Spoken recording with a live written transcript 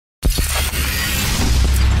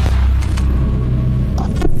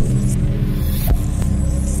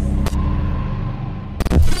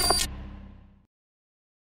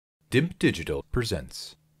Dimp Digital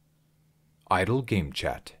presents Idle Game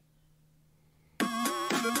Chat.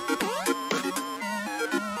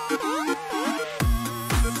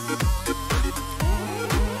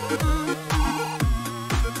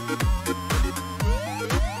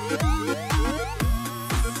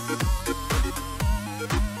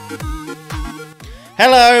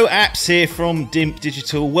 Hello, Apps here from Dimp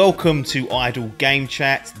Digital. Welcome to Idle Game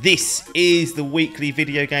Chat. This is the weekly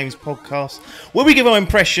video games podcast where we give our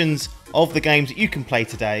impressions of the games that you can play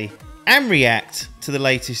today and react to the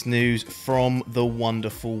latest news from the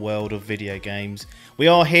wonderful world of video games. We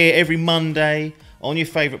are here every Monday on your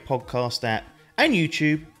favourite podcast app and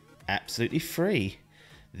YouTube, absolutely free.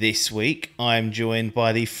 This week, I am joined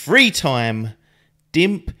by the three-time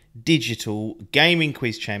Dimp Digital Gaming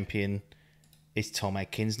Quiz Champion. It's Tom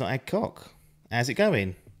Adkins, not Adcock. How's it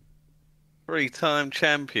going? Three-time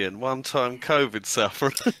champion, one-time COVID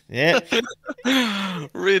sufferer. Yeah.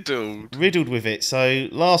 Riddled with it. So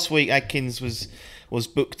last week Adkins was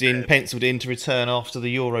booked in, penciled in to return after the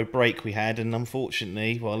Euro break we had, and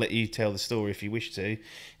unfortunately, well, I'll let you tell the story if you wish to,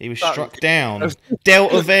 he was struck down.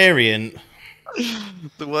 Delta variant.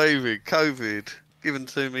 The waving, COVID, given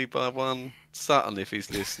to me by one Sutton if he's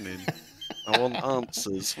listening. I want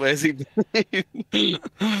answers. Where's he been?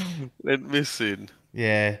 Went missing.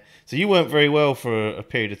 Yeah. So you weren't very well for a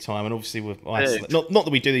period of time, and obviously with not that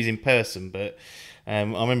we do these in person, but I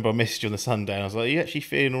remember I messaged you on the Sunday, and I was like, "Are you actually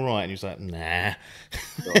feeling all right?" And he was like, "Nah, I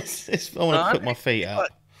want to put my feet up."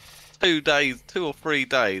 Like 2 or 3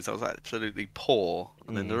 days, I was absolutely poor,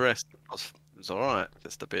 and then the rest was all right.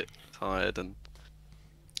 Just a bit tired and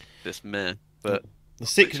just meh, but. The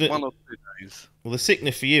sickness, 1 or 2 days. Well, the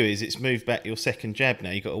sickness for you is it's moved back your second jab now.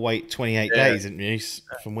 You've got to wait 28 days, haven't you,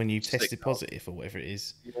 from when you tested positive or whatever it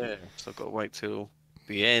is. Yeah, so I've got to wait till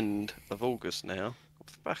the end of August now.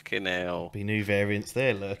 Fucking hell. Be new variants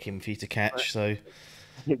there lurking for you to catch. So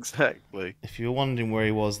exactly. If you were wondering where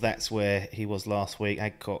he was, that's where he was last week.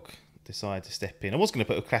 Adcock decided to step in. I was going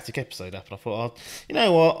to put a classic episode up, and I thought, you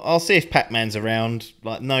know what, I'll see if Pac-Man's around.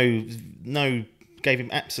 Like, no. Gave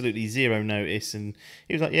him absolutely zero notice, and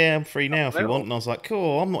he was like, "Yeah, I'm free now if you want." And I was like,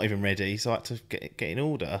 "Cool, I'm not even ready," so I had to get in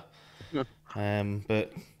order.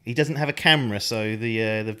 But he doesn't have a camera, so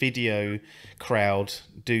the video crowd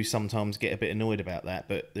do sometimes get a bit annoyed about that.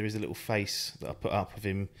 But there is a little face that I put up of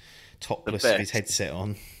him topless with his headset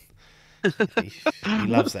on. he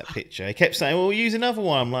loves that picture. He kept saying, "Well, we'll use another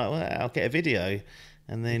one." I'm like, "Well, I'll get a video,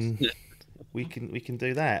 and then we can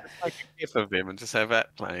do that." Take a gif of him and just have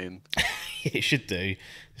that playing. It should do.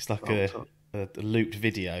 It's like a looped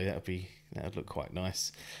video. That would look quite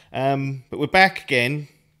nice. But we're back again.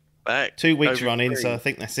 2 weeks running, so I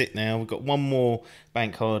think that's it now. We've got one more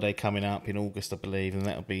bank holiday coming up in August, I believe, and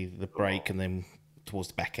that'll be the break. And then towards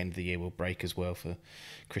the back end of the year, we'll break as well for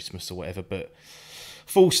Christmas or whatever. But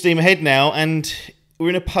full steam ahead now, and we're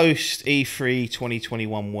in a post E3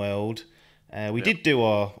 2021 world. We did do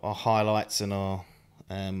our highlights and our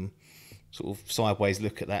sort of sideways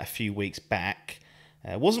look at that a few weeks back.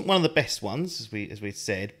 It wasn't one of the best ones, as we'd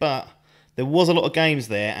said, but there was a lot of games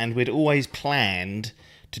there, and we'd always planned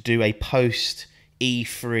to do a post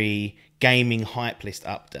E3 gaming hype list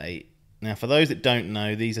update. Now, for those that don't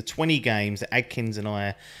know, these are 20 games that Adkins and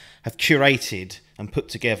I have curated and put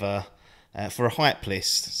together for a hype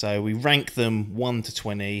list. So we rank them 1 to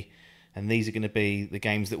 20, and these are going to be the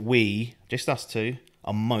games that we, just us two,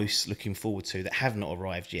 are most looking forward to that have not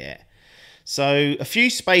arrived yet. So a few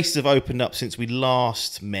spaces have opened up since we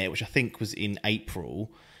last met, which I think was in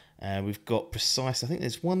April. We've got precise, I think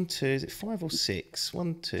there's 1, 2, is it 5 or 6?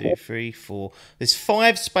 1, 2, 3, 4. There's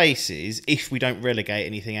 5 spaces if we don't relegate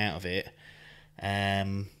anything out of it.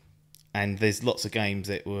 And there's lots of games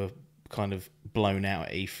that were kind of blown out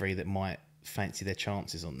at E3 that might fancy their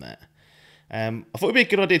chances on that. I thought it'd be a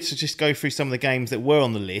good idea to just go through some of the games that were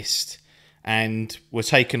on the list and were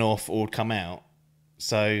taken off or had come out.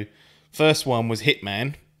 So first one was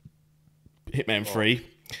Hitman 3.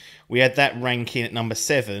 We had that ranking at number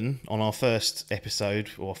 7 on our first episode,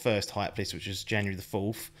 or first hype list, which was January the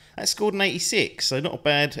 4th. That scored an 86, so not a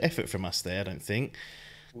bad effort from us there, I don't think.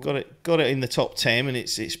 Got it in the top 10, and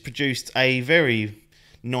it's produced a very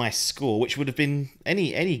nice score, which would have been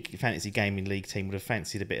any fantasy gaming league team would have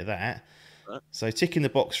fancied a bit of that. So ticking the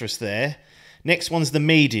box for us there. Next one's The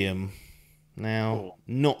Medium. Now,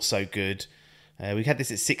 not so good. We had this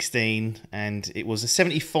at 16, and it was a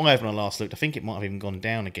 75 when I last looked. I think it might have even gone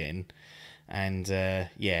down again. And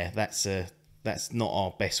yeah, that's not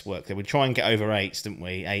our best work there. We try and get over 8s, don't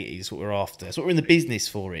we? 80 is what we're after. That's what we're in the business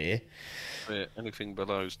for here. Yeah, anything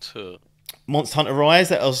below is 2. Monster Hunter Rise,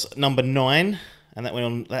 that was number 9. and that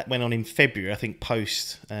went on in February, I think,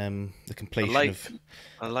 post the completion of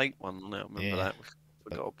a late one. I remember that.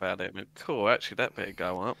 We forgot about it. Cool. Actually, that better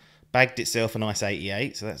go up. Bagged itself a nice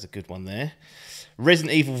 88, so that's a good one there.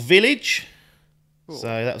 Resident Evil Village. Cool. So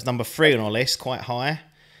that was number 3 on our list, quite high.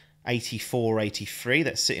 84, 83,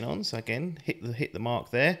 that's sitting on. So again, hit the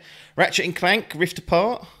mark there. Ratchet and Clank Rift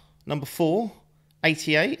Apart, number 4,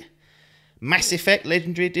 88. Mass Effect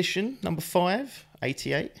Legendary Edition, number 5,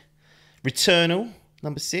 88. Returnal,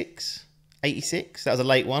 number 6, 86. That was a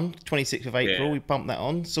late one, 26th of April. Yeah. We bumped that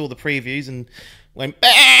on, saw the previews and went,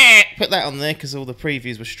 put that on there because all the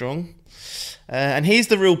previews were strong. And here's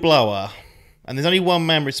the real blower. And there's only one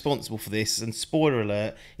man responsible for this. And spoiler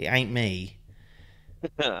alert, it ain't me.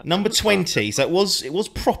 Number 20. So it was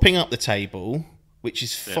propping up the table, which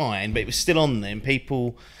is fine, but it was still on there. And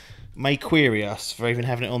people may query us for even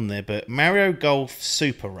having it on there. But Mario Golf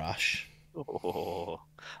Super Rush. Oh,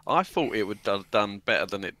 I thought it would have done better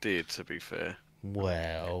than it did, to be fair.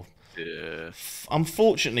 Well, yeah.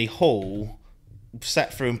 Unfortunately, Hall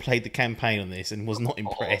sat through and played the campaign on this and was not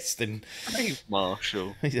impressed. And brave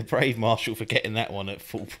Marshall. He's a brave Marshall for getting that one at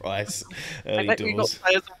full price early doors.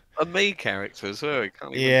 A me character as well.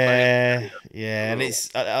 Yeah, and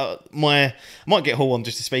it's I might get Hall on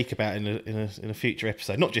just to speak about in a future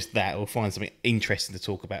episode. Not just that, we'll find something interesting to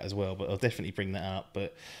talk about as well. But I'll definitely bring that up.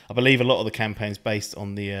 But I believe a lot of the campaign's based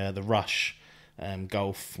on the Rush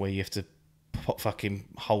golf, where you have to fucking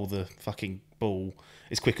hold the fucking ball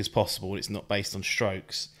as quick as possible. It's not based on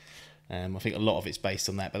strokes. I think a lot of it's based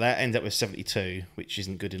on that. But that ends up with 72, which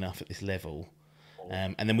isn't good enough at this level.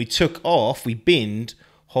 And then we binned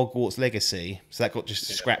Hogwarts Legacy, so that got just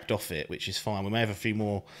scrapped off it, which is fine. We may have a few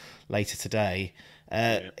more later today.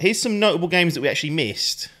 Here's some notable games that we actually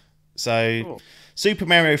missed. So, Super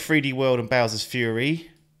Mario 3D World and Bowser's Fury,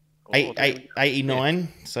 89,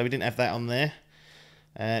 so we didn't have that on there.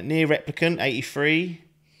 Near Replicant, 83.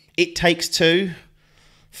 It Takes Two,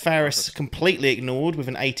 Faris completely ignored with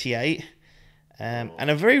an 88. And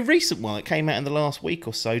a very recent one that came out in the last week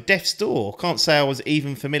or so, Death's Door. Can't say I was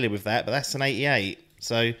even familiar with that, but that's an 88.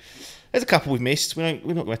 So there's a couple we've missed. We're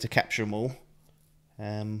not going to capture them all.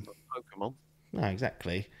 Pokemon. No,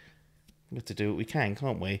 exactly. We have to do what we can,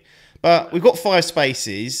 can't we? But we've got 5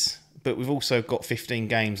 spaces, but we've also got 15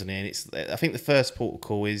 games in here. And I think the first portal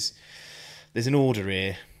call is there's an order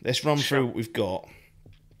here. Let's run through what we've got.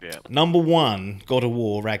 Yeah. Number 1, God of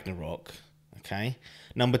War Ragnarok. Okay.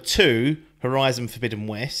 Number 2, Horizon Forbidden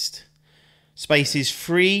West. Spaces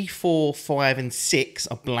 3, 4, 5, and 6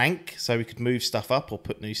 are blank, so we could move stuff up or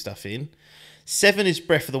put new stuff in. 7 is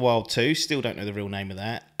Breath of the Wild 2, still don't know the real name of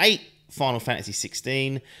that. 8, Final Fantasy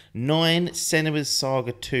 16. 9, Senua's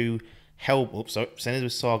Saga 2,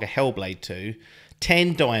 Senua's Saga Hellblade 2.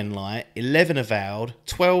 10, Dying Light. 11, Avowed.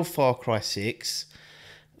 12, Far Cry 6.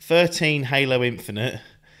 13, Halo Infinite.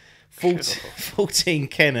 14,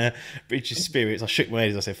 Kenner, Bridge of Spirits. I shook my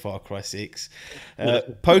head as I said Far Cry 6.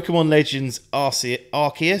 Pokemon Legends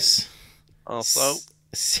Arceus.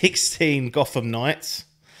 16, Gotham Knights.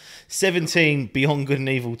 17, Beyond Good and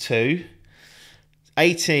Evil 2.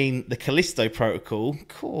 18, The Callisto Protocol.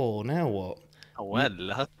 Cool, now what?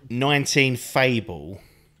 19, Fable.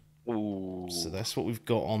 Ooh. So that's what we've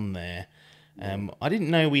got on there. I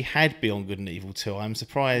didn't know we had Beyond Good and Evil 2. I'm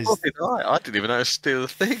surprised. I didn't even know it was still a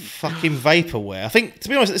thing. Fucking vaporware. I think, to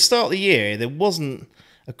be honest, at the start of the year, there wasn't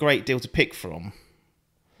a great deal to pick from,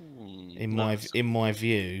 in my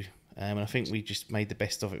view. And I think we just made the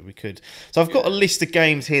best of it we could. So I've got a list of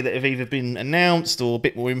games here that have either been announced or a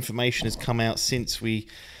bit more information has come out since we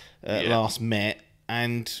last met.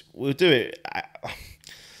 And we'll do it.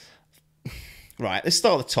 Right, let's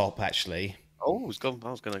start at the top, actually. Oh, I was going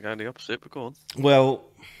to go the opposite, but go on. Well,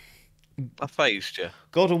 I phased you.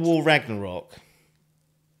 God of War Ragnarok.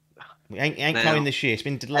 It ain't coming this year. It's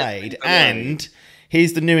been delayed. And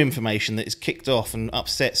here's the new information that has kicked off and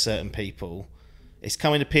upset certain people. It's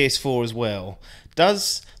coming to PS4 as well.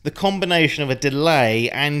 Does the combination of a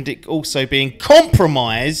delay and it also being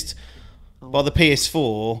compromised by the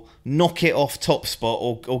PS4 knock it off top spot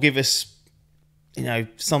or give us,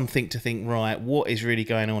 something to think, right, what is really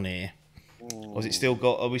going on here? Or is it still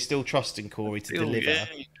got? Are we still trusting Corey to deliver? Yeah.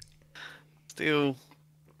 Still,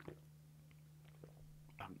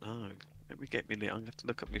 I don't know. Let me get me. I'm going to have to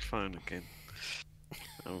look at my phone again.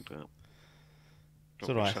 Hold up. It's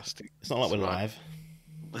all right. It's not like we're live.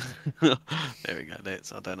 There we go.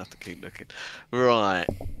 I don't have to keep looking. Right.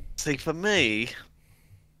 See, for me,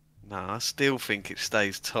 no, I still think it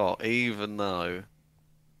stays top, even though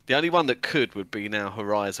the only one that would be now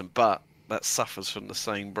Horizon, but that suffers from the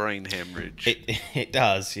same brain hemorrhage. It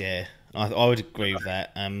does, yeah. I would agree with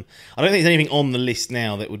that. I don't think there's anything on the list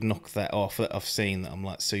now that would knock that off that I've seen that I'm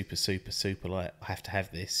like super like I have to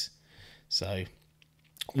have this. So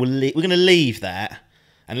we're going to leave that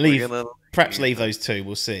and perhaps leave those two.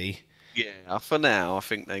 We'll see. Yeah, for now, I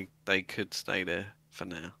think they could stay there for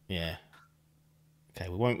now. Yeah. Okay,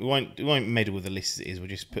 we won't meddle with the list as it is. We'll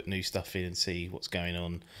just put new stuff in and see what's going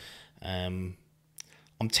on.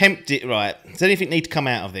 I'm tempted. Right, does anything need to come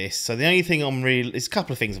out of this? So the only thing there's a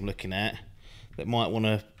couple of things I'm looking at that might want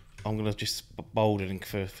to. I'm going to just bold it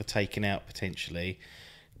for taking out potentially.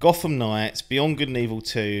 Gotham Knights, Beyond Good and Evil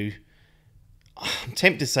 2. I'm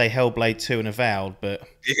tempted to say Hellblade 2 and Avowed, but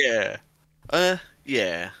yeah,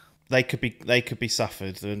 yeah, they could be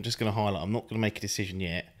suffered. I'm just going to highlight. I'm not going to make a decision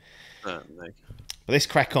yet. Certainly. But let's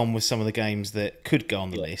crack on with some of the games that could go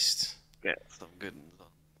on the list. Yeah, some good ones on.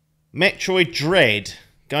 Metroid Dread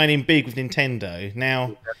going in big with Nintendo.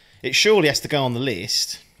 Now, it surely has to go on the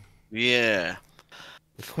list. Yeah.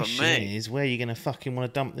 The question is, where are you going to fucking want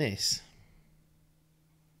to dump this?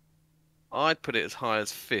 I'd put it as high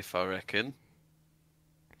as 5th, I reckon.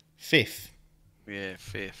 5th? Yeah,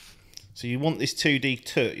 5th. So you want this 2D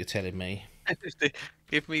tut, you're telling me?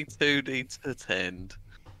 Give me 2D to 10.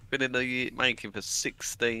 Been in the making for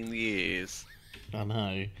 16 years. I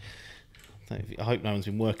know. I hope no one's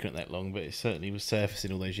been working it that long, but it certainly was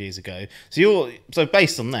surfacing all those years ago. So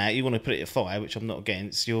based on that, you want to put it at 5, which I'm not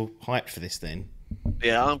against. You're hyped for this then?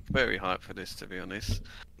 Yeah, I'm very hyped for this, to be honest.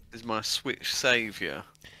 This is my Switch saviour.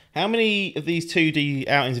 How many of these 2D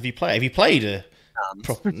outings have you played? Have you played a...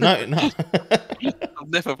 No. I've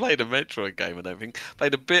never played a Metroid game, I don't think.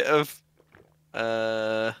 Played a bit of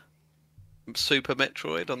Super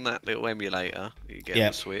Metroid on that little emulator that you get on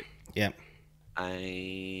the Switch. Yep.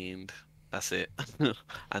 And that's it.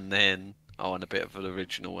 And then I want a bit of an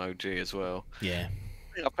original OG as well. Yeah.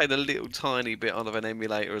 I think I played a little tiny bit on of an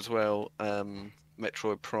emulator as well.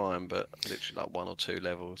 Metroid Prime, but literally like 1 or 2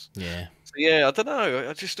 levels. Yeah. So yeah, I don't know.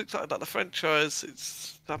 I just looked at the franchise.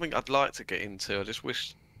 It's something I'd like to get into. I just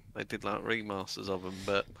wish they did like remasters of them,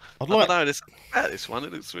 but I don't know. This one,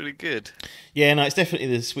 it looks really good. Yeah, no, it's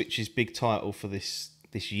definitely the Switch's big title for this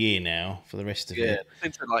year now. For the rest of it, yeah, they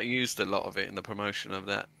seem to like used a lot of it in the promotion of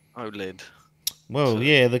that OLED. Well,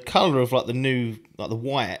 yeah, the colour of like the new, like the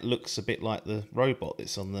white looks a bit like the robot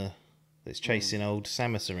that's chasing old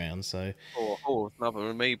Samus around. So, or another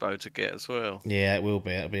amiibo to get as well. Yeah, it will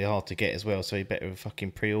be. It'll be hard to get as well. So you better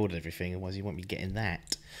fucking pre-order everything, otherwise you won't be getting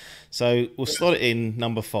that. So we'll slot it in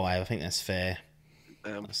number 5. I think that's fair.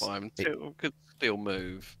 5 could still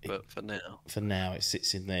move, but for now, it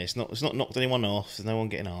sits in there. It's not knocked anyone off. There's no one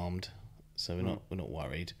getting armed, so we're not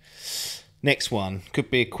worried. Next one could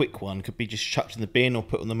be a quick one. Could be just chucked in the bin or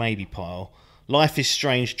put on the maybe pile. Life is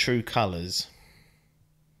Strange: True Colors.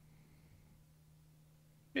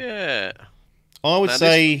 Yeah. I would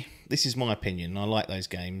say this is my opinion. I like those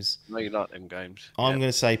games. No, you like them games. I'm going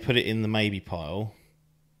to say put it in the maybe pile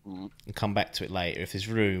and come back to it later if there's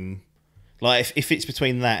room. Like if it's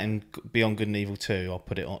between that and Beyond Good and Evil 2, I'll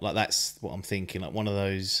put it on. Like that's what I'm thinking. Like one of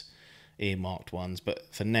those earmarked ones. But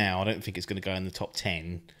for now, I don't think it's going to go in the top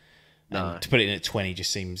 10. No. And to put it in at 20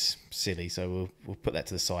 just seems silly. So we'll put that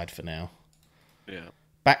to the side for now. Yeah.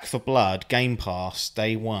 Back 4 Blood, Game Pass,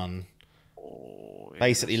 day 1. Oh, yes.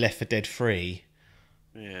 Basically Left 4 Dead 3.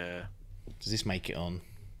 Yeah. Does this make it on?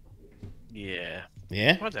 Yeah.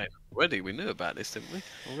 Yeah? Already we knew about this, didn't we?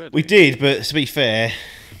 Already. We did, but to be fair,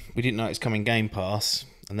 we didn't know it was coming Game Pass,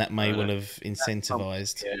 and that may well have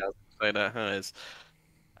incentivised. Yeah, I'd say that has.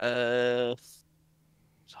 As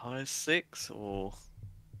high as 6 or...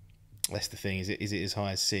 That's the thing. Is it as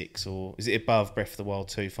high as 6 or is it above Breath of the Wild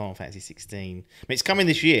 2, Final Fantasy 16? I mean, it's coming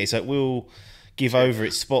this year, so it will give over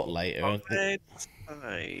its spot later.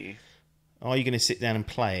 Are you going to sit down and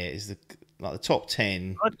play it? Is the top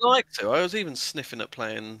 10? I'd like to. I was even sniffing at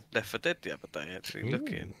playing Left 4 Dead the other day. Actually,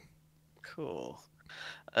 looking cool.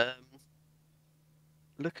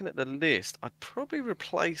 Looking at the list, I'd probably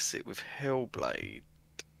replace it with Hellblade.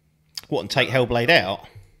 What, and take Hellblade out?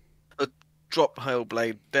 Drop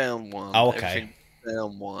Hellblade down 1. Oh, okay.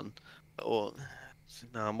 Down 1. Or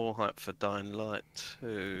no, I'm more hyped for Dying Light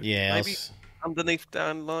 2. Yeah. Maybe underneath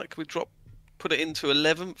Dying Light, could we put it into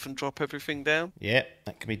 11th and drop everything down? Yeah,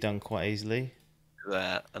 that can be done quite easily.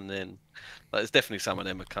 That and then there's definitely some of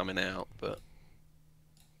them are coming out, but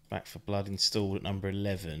Back 4 Blood installed at number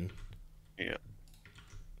 11. Yeah.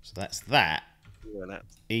 So that's that. Yeah,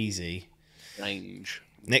 that's easy. Range.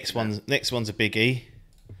 Next one's a biggie.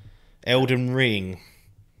 Elden Ring.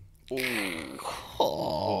 Ooh.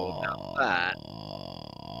 Oh, that.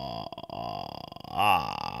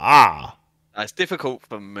 That's difficult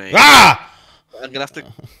for me. I'm gonna have to.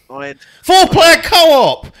 Four-player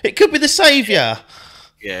co-op. It could be the saviour.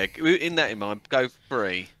 Yeah, in that in mind, go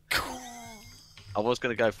 3. I was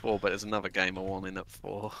going to go 4, but there's another game I want in at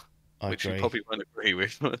 4, which you probably won't agree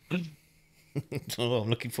with. Oh, I'm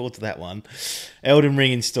looking forward to that one. Elden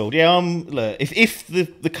Ring installed. Yeah, look, if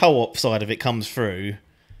the co-op side of it comes through,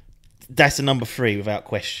 that's a number 3 without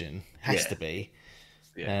question. Has to be.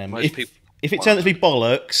 Yeah, most people. If it turns out to be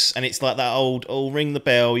bollocks and it's like that old, ring the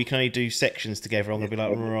bell, you can only do sections together, I'm going to be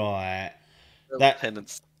like, right. That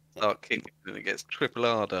tenants start kicking and it gets triple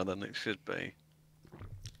harder than it should be.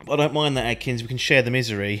 I don't mind that, Adkins. We can share the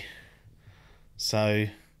misery. So.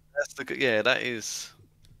 That is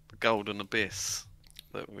the golden abyss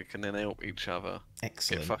that we can then help each other.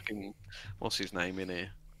 Excellent. Get fucking, what's his name in here?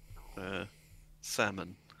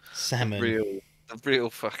 Salmon. The real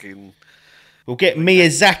fucking. We'll get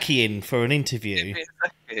Miyazaki in for an interview.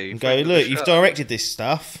 And go, look, you've directed this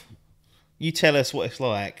stuff. You tell us what it's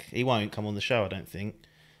like. He won't come on the show, I don't think.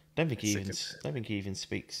 Don't think he even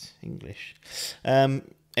speaks English.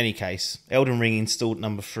 Any case, Elden Ring installed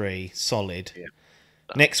number 3, solid. Yeah.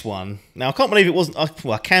 Next one. Now I can't believe it wasn't.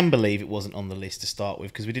 Well, I can believe it wasn't on the list to start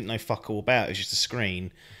with because we didn't know fuck all about it. It was just a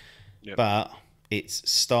screen. Yep. But it's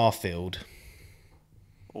Starfield.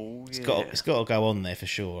 Oh yeah. It's got to go on there for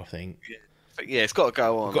sure. I think. Yeah. But yeah, it's got to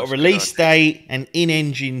go on. We've got a release date and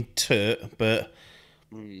in-engine toot, but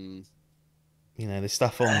you know, there's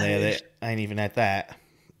stuff on there that ain't even had that.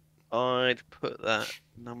 I'd put that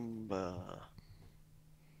number.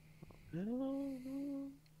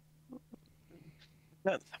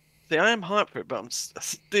 See, I am hyped for it, but I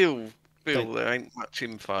still feel there ain't much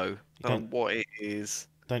info on what it is.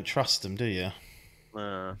 Don't trust them, do you?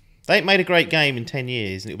 Nah. They ain't made a great game in 10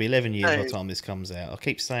 years, and it'll be 11 years by the time this comes out. I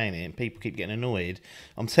keep saying it, and people keep getting annoyed.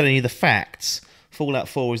 I'm telling you the facts. Fallout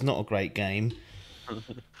 4 is not a great game.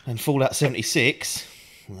 And Fallout 76...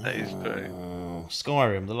 That is true.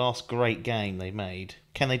 Skyrim, the last great game they made.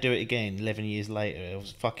 Can they do it again 11 years later? It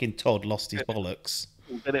was fucking Todd lost his bollocks.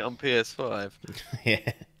 Get it on PS5.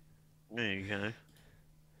 Yeah. There you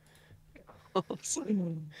go.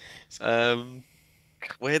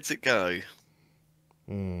 Where'd it go?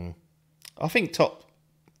 I think top.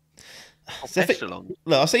 Echelon.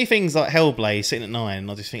 Look, I see things like Hellblade sitting at 9, and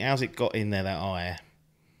I just think, how's it got in there that high?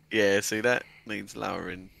 Yeah, see, that needs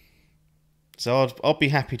lowering. So I'd be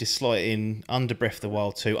happy to slot it in under Breath of the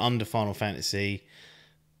Wild 2, under Final Fantasy.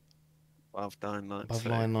 Above Dying Light 2. Above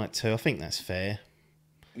Dying Light 2, I think that's fair.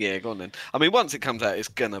 Yeah, go on then. I mean, once it comes out, it's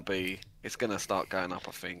gonna start going up.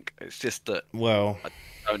 I think it's just that. Well, I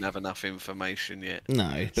don't have enough information yet.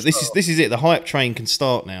 No, but this is it. The hype train can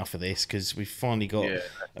start now for this because we've finally got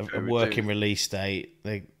a working release date.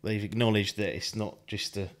 They've acknowledged that it's not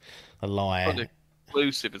just a lie.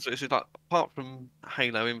 Exclusive. So this is like, apart from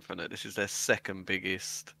Halo Infinite, this is their second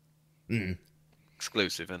biggest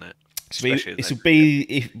exclusive, isn't it? So this will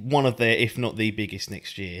be one of their, if not the biggest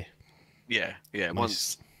next year. Yeah.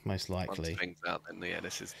 Most likely. Once things out, then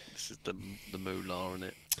this is the moolah in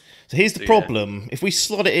it. So here's the problem: if we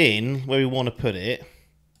slot it in where we want to put it,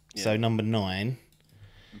 so number 9,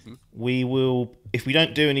 we will. If we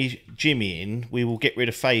don't do any Jimmy in, we will get rid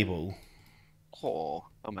of Fable. Oh,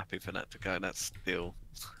 I'm happy for that to go. That's still.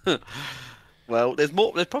 Well, there's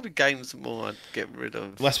more. There's probably games more I'd get rid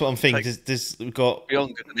of. Well, that's what I'm thinking. We've got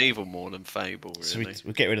Beyond Good and Evil more than Fable. Really. So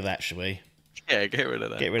we'll get rid of that, shall we? Yeah, get rid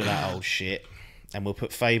of that. Get rid of that old shit. And we'll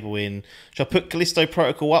put Fable in. Shall I put Callisto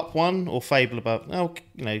Protocol up 1 or Fable above? No,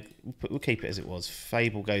 we'll keep it as it was.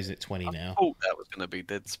 Fable goes at 20 now. I thought that was going to be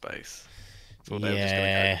Dead Space.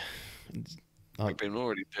 Yeah. We've been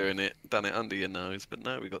already done it under your nose, but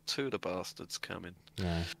no, we've got 2 of the bastards coming.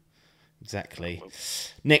 No, exactly.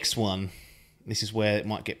 Next one. This is where it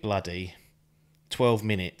might get bloody. 12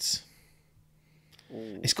 minutes.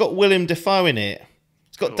 Ooh. It's got Willem Dafoe in it.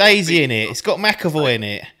 It's got Daisy in it. It's got McAvoy in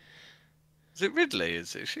it. Is it Ridley?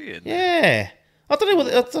 Is she in? Yeah. I don't know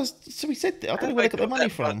what. So we said. I don't know where they got the money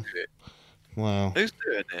from. Wow. Who's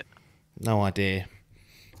doing it? No idea.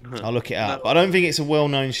 I'll look it up. I don't think it's a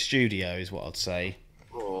well-known studio, is what I'd say.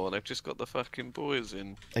 Oh, they've just got the fucking boys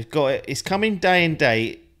in. They've got it. It's coming day and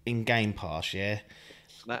date in Game Pass. Yeah.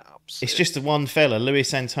 Snaps. It's just the one fella,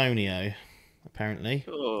 Luis Antonio, apparently.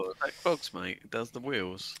 Oh, that Fox, mate. He does the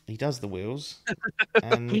wheels. He does the wheels.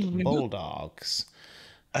 And Bulldogs.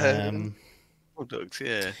 Bulldogs,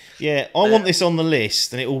 yeah. Yeah, I want this on the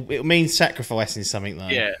list, and it'll mean sacrificing something, though.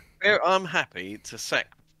 Yeah, I'm happy to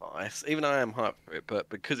sacrifice, even though I am hyped for it, but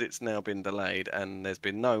because it's now been delayed and there's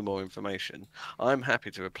been no more information, I'm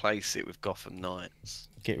happy to replace it with Gotham Knights.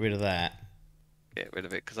 Get rid of that. Get rid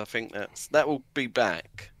of it, because I think that will be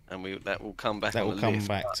back, and that will come back. That on will the come list,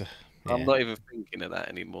 back to. Yeah. I'm not even thinking of that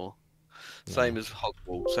anymore. Same as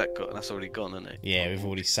Hogwarts. That's already gone, isn't it? Yeah, Hogwarts. we've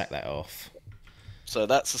already sacked that off. So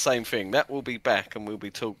that's the same thing. That will be back and will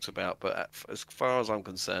be talked about. But as far as I'm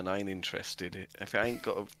concerned, I ain't interested. If it ain't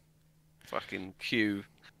got a fucking queue,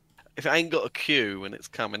 if it ain't got a queue when it's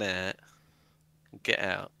coming out, get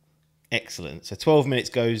out. Excellent. So 12 minutes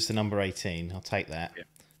goes to number 18. I'll take that. Yeah.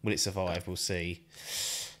 Will it survive? We'll see.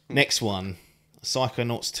 Next one,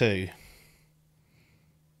 Psychonauts 2.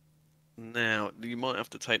 Now, you might have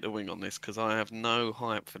to take the wing on this because I have no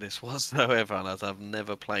hype for this whatsoever, as I've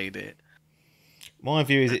never played it. My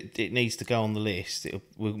view is it needs to go on the list.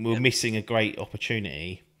 We're missing a great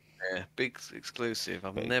opportunity. Yeah, big exclusive.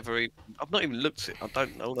 I've not even looked at it. I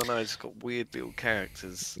don't know. All I know is it's got weird little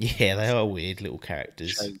characters. Yeah, they are weird little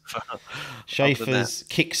characters. Schaefer's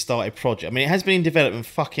kickstarted project. I mean, it has been in development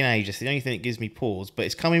for fucking ages. The only thing that gives me pause, but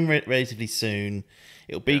it's coming relatively soon.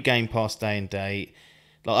 It'll be Game Pass day and date.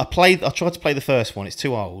 Like I tried to play the first one. It's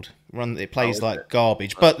too old. It plays like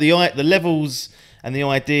garbage. But the levels and the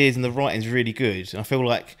ideas and the writing's really good. And I feel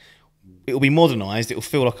like it'll be modernised. It'll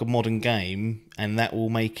feel like a modern game, and that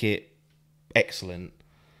will make it excellent.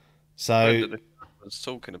 So was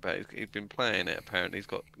talking about. He's been playing it. Apparently, he's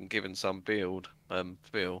got been given some build.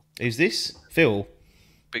 Phil. Who's this? Phil.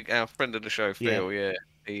 Our friend of the show, Phil. Yeah.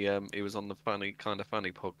 He was on the funny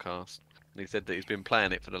podcast. And he said that he's been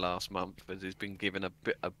playing it for the last month, as he's been given a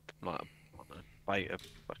bit of like beta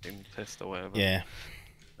fucking test or whatever. Yeah.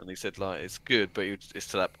 And he said like it's good, but it's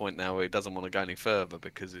to that point now where he doesn't want to go any further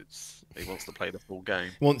because he wants to play the full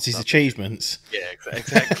game. Wants his achievements. Yeah,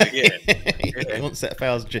 exactly. Yeah. He wants that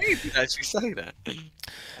 1,000. He didn't actually say that.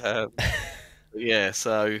 Yeah,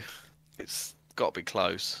 so it's got to be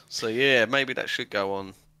close. So yeah, maybe that should go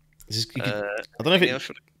on. I don't know if it.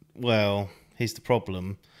 Well, here's the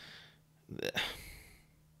problem.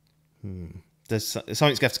 There's something's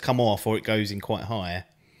going to have to come off, or it goes in quite high,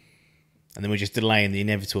 and then we're just delaying the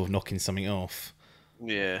inevitable of knocking something off.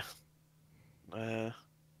 Yeah. I'm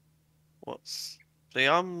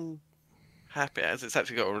happy as it's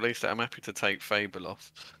actually got a release date. I'm happy to take Fable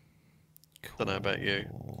off. Cool. Don't know about you.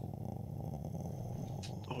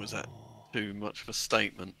 Or is that too much of a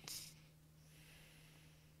statement?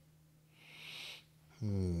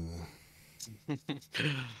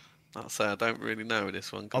 I'll say I don't really know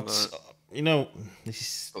this one because this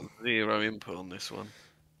is got zero input on this one.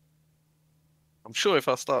 I'm sure if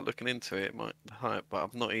I start looking into it, it might hype, but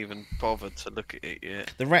I've not even bothered to look at it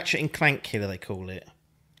yet. The Ratchet and Clank killer, they call it.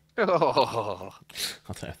 Oh.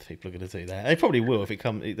 I don't know if people are going to do that. They probably will if it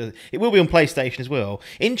comes. It will be on PlayStation as well.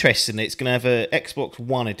 Interestingly, it's going to have a Xbox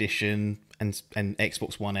One edition and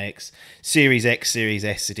Xbox One X, Series X, Series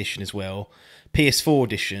S edition as well, PS4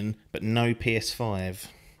 edition, but no PS5.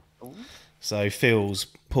 Ooh. So Phil's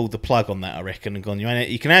pulled the plug on that, I reckon, and gone,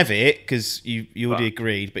 you can have it because you already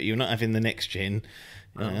agreed, but you're not having the next gen.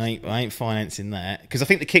 I ain't financing that because I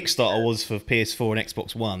think the Kickstarter was for PS4 and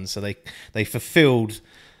Xbox One, so they fulfilled.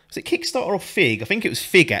 Was it Kickstarter or Fig? I think it was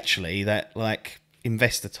Fig actually, that like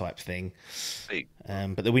investor type thing. Fig.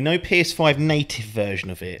 But there'll be no PS5 native version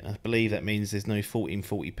of it. I believe that means there's no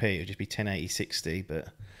 1440p. It'll just be 1080-60. But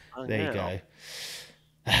there you go.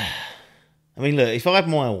 I mean, look, if I had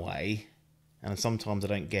my way, and sometimes I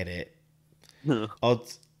don't get it, look.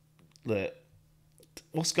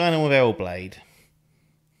 What's going on with Hellblade?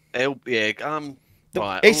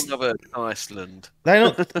 Right, all over Iceland.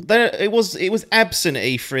 It was absent at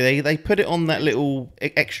E3. They put it on that little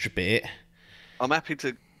extra bit. I'm happy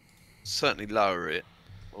to certainly lower it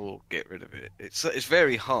or get rid of it. It's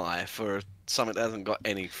very high for something that hasn't got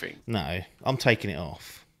anything. No, I'm taking it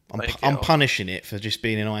off. I'm punishing it for just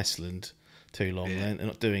being in Iceland too long and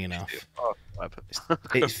not doing enough.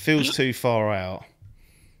 It feels too far out.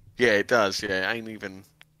 Yeah, it does. Yeah,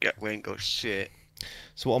 we ain't got shit.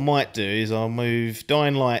 So what I might do is I'll move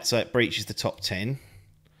Dying Light so it breaches the top 10.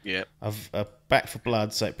 Yeah. I've Back for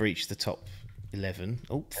Blood so it breaches the top 11.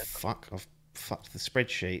 Oh, fuck. I've fucked the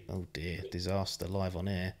spreadsheet. Oh, dear. Disaster live on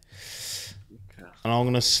air. Okay. And I'm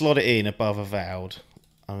going to slot it in above Avowed.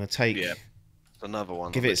 I'm going to take... Yeah. Another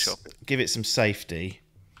one. Give it some safety.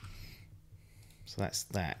 So that's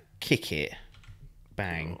that. Kick it.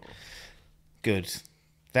 Bang. Oh. Good.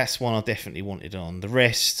 That's one I definitely wanted on. The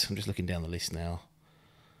rest, I'm just looking down the list now.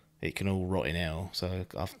 It can all rot in hell. So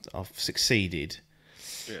I've succeeded.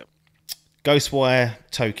 Yeah. Ghostwire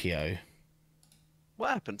Tokyo.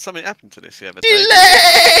 What happened? Something happened to this the other day.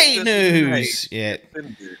 Delay news. Yeah.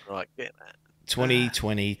 Right, get that.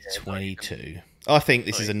 2020-22. I think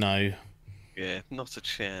this is a no. Yeah, not a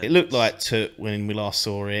chance. It looked like when we last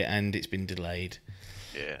saw it, and it's been delayed.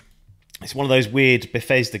 Yeah. It's one of those weird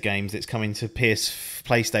Bethesda games that's coming to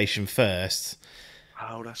PlayStation first.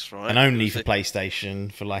 Oh, that's right. And only for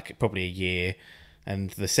PlayStation for like probably a year.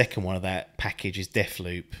 And the second one of that package is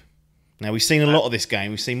Deathloop. Now, we've seen a lot of this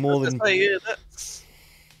game. We've seen more than... Yeah, that's...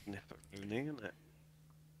 isn't it?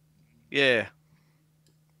 Yeah.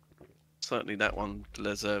 Certainly that one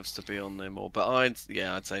deserves to be on there more. But I'd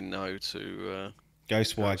say no to...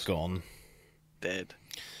 Ghostwire gone. Dead.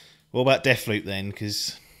 What about Deathloop then?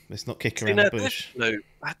 Because let's not kick around the bush. Deathloop,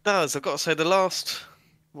 that does. I've got to say, the last...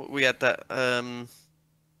 We had that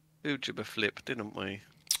YouTuber flip, didn't we?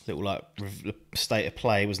 Little like state of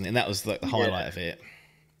play, wasn't it? And that was like the highlight of it.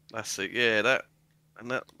 That's it. Yeah, that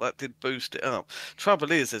did boost it up.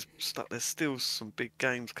 Trouble is, there's still some big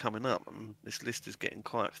games coming up, and this list is getting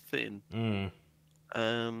quite thin.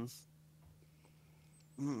 I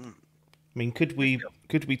mean, could we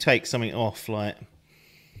take something off like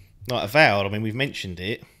Avowed? I mean, we've mentioned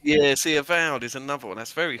it. Yeah, see, Avowed is another one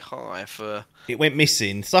that's very high for. It went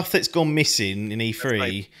missing. Stuff that's gone missing in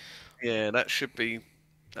E3. Yeah, that should be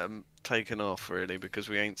taken off really, because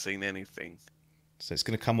we ain't seen anything. So it's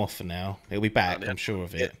going to come off for now. It'll be back, I'm sure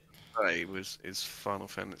of it. It is Final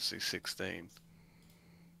Fantasy 16.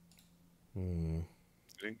 We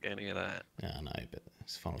didn't get any of that. I know, but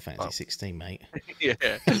it's Final Fantasy 16, mate. Yeah.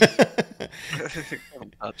 Can't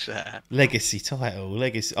touch that. Legacy title.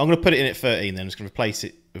 Legacy. I'm going to put it in at 13 then. I'm just going to replace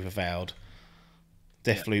it with Avowed.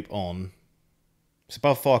 Deathloop on. It's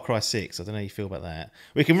above Far Cry 6. I don't know how you feel about that.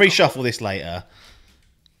 We can reshuffle this later.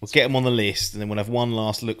 We'll get them on the list, and then we'll have one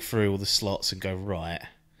last look through all the slots and go, right,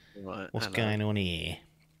 what's going on here?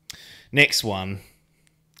 Next one.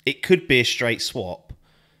 It could be a straight swap,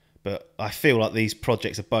 but I feel like these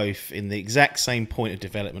projects are both in the exact same point of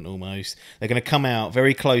development almost. They're going to come out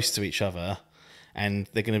very close to each other, and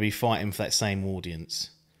they're going to be fighting for that same audience.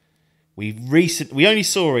 We only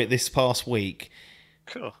saw it this past week.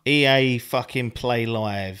 Cool. EA fucking Play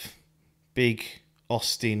Live. Big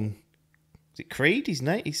Austin... Is it Creed? His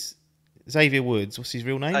name is Xavier Woods. What's his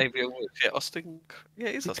real name? Xavier Woods. Yeah, Austin. Yeah,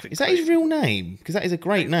 it is Austin. Is that his real name? Because that is a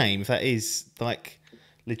great name. If that is like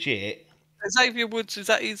legit. Xavier Woods. Is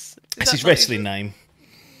that his? That's his wrestling name.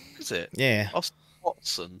 Is it? Yeah. Austin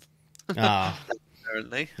Watson.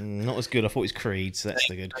 Apparently. Not as good. I thought it was Creed, so that's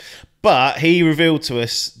the good. But he revealed to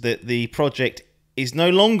us that the project is no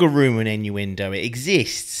longer rumour and innuendo. It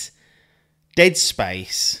exists. Dead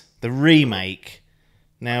Space, the remake.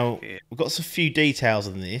 Now, we've got a few details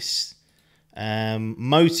on this.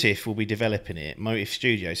 Motive will be developing it, Motive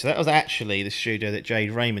Studio. So that was actually the studio that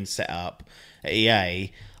Jade Raymond set up at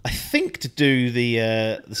EA, I think, to do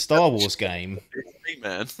the Star Wars game.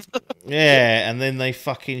 Man. Yeah, and then they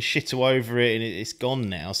fucking shit all over it, and it's gone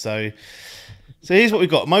now. So here's what we've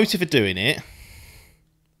got. Motive are doing it.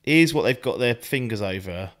 Here's what they've got their fingers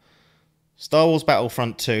over. Star Wars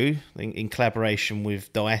Battlefront 2, in collaboration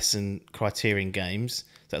with DICE and Criterion Games.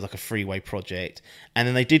 So that was like a three-way project. And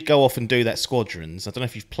then they did go off and do that Squadrons. I don't know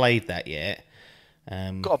if you've played that yet.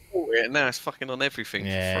 Got bought it, and now it's fucking on everything for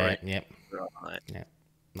free. Yep. Right. Yeah.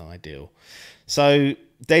 Not ideal. So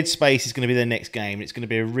Dead Space is going to be their next game. It's going to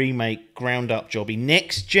be a remake, ground-up jobby.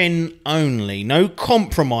 Next-gen only. No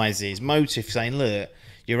compromises. Motive saying, look,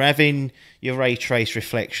 you're having your ray trace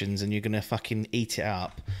reflections and you're going to fucking eat it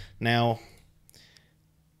up. Now...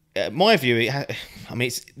 my view,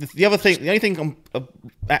 it's the other thing. The only thing I'm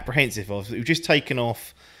apprehensive of is that we've just taken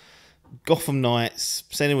off Gotham Knights,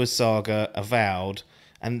 Senua's Saga, Avowed,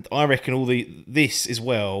 and I reckon this as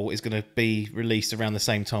well is going to be released around the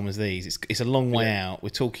same time as these. It's a long way out. We're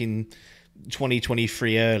talking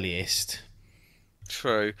 2023 earliest.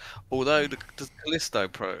 True. Although the Callisto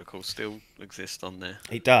Protocol still exists on there.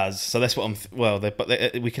 It does. So that's what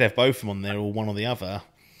we could have both of them on there, or one or the other.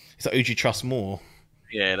 It's like, who do you trust more?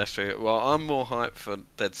 Yeah, that's true. Well, I'm more hyped for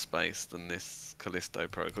Dead Space than this Callisto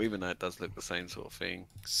Protocol, even though it does look the same sort of thing.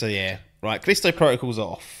 So yeah, right. Callisto Protocol's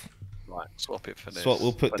off. Right, swap it for this.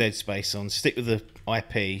 We'll put Dead Space on. Stick with the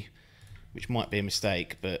IP, which might be a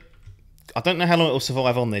mistake, but I don't know how long it'll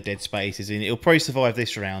survive on their Dead Spaces. And it'll probably survive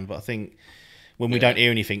this round, but I think when we don't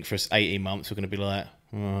hear anything for 18 months, we're going to be like,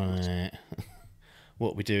 right,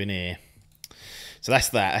 what are we doing here? So that's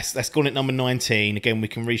that. That's gone at number 19. Again, we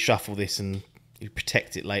can reshuffle this and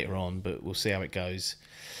protect it later on, but we'll see how it goes.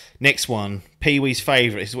 Next one, Pee-wee's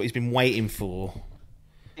favourite. This is what he's been waiting for.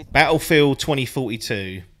 Battlefield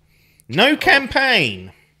 2042. No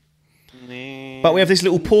campaign! But we have this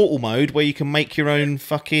little portal mode where you can make your own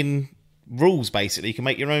fucking rules, basically. You can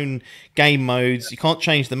make your own game modes. You can't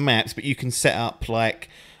change the maps, but you can set up, like,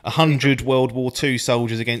 100 World War II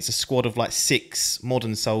soldiers against a squad of like 6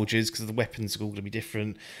 modern soldiers because the weapons are all going to be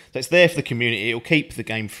different. So it's there for the community. It'll keep the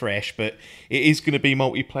game fresh, but it is going to be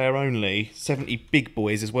multiplayer only. 70 big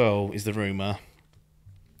boys as well is the rumour.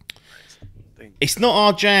 It's not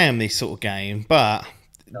our jam, this sort of game, but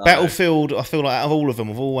Battlefield, I feel like out of all of them,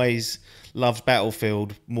 I've always loved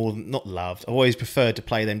Battlefield more than, not loved, I've always preferred to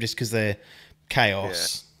play them just because they're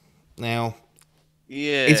chaos. Yeah. Now,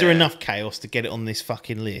 is there enough chaos to get it on this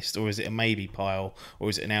fucking list, or is it a maybe pile, or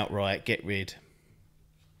is it an outright get rid?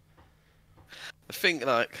 I think,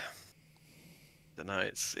 like, I don't know,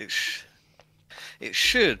 it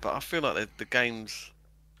should, but I feel like the games,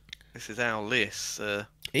 this is our list. It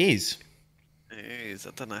is. It is.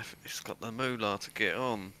 I don't know if it's got the moolah to get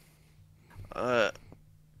on.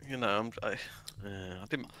 You know, I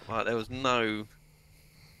didn't like. There was no.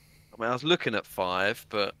 I mean, I was looking at 5,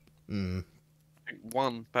 but I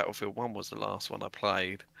think Battlefield 1 was the last one I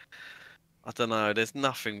played. I don't know. There's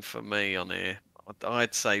nothing for me on here.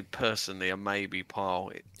 I'd say personally a maybe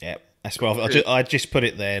pile. Yeah, that's where I just put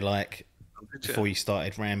it there. Like before you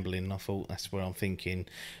started rambling, I thought that's where I'm thinking.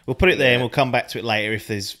 We'll put it there, and we'll come back to it later if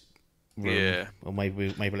there's room. Yeah. Or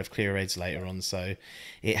maybe we'll have clearer heads later on. So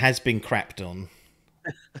it has been crapped on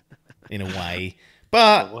in a way,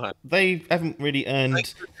 but they haven't really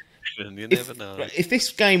earned. You never know. If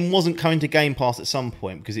this game wasn't coming to Game Pass at some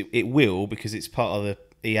point, because it will, because it's part of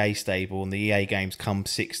the EA stable and the EA games come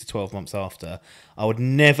 6 to 12 months after, I would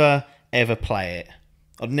never ever play it.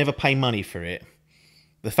 I'd never pay money for it.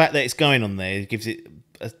 The fact that it's going on there gives it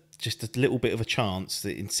just a little bit of a chance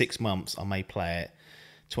that in 6 months I may play it.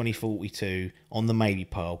 2042 on the maybe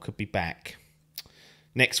pile, could be back.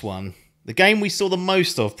 Next one, the game we saw the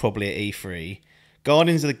most of probably at E3,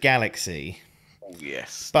 Guardians of the Galaxy. Oh,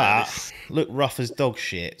 yes. But look rough as dog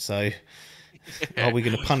shit, so are we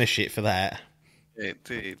going to punish it for that? It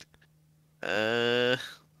did. Now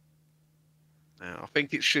I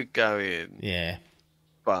think it should go in. Yeah.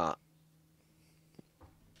 But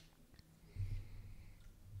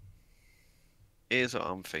here's what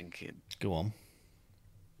I'm thinking. Go on.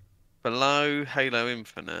 Below Halo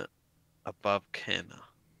Infinite, above Kenner.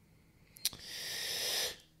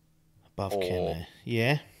 Above Kenner.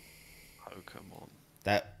 Yeah. Pokemon.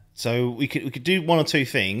 So we could do one or two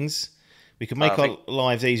things. We could make our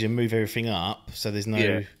lives easier and move everything up, so there's no.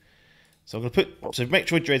 Yeah. So I'm going to put. So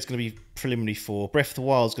Metroid Dread's going to be preliminary 4. Breath of the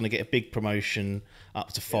Wild's going to get a big promotion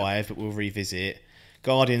up to 5, but we'll revisit.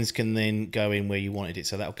 Guardians can then go in where you wanted it,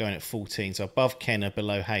 so that'll go in at 14. So above Kenner,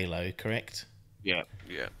 below Halo, correct? Yeah.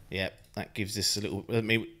 That gives us a little. I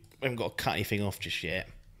mean, we haven't got to cut anything off just yet.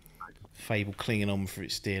 Fable clinging on for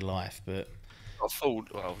its dear life, but. I thought.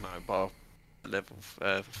 Well, no, bar level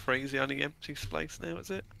 3 is the only empty space now, is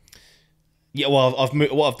it? Yeah, well,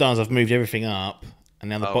 what I've done is I've moved everything up, and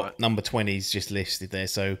now the number 20 is just listed there,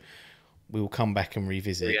 so we will come back and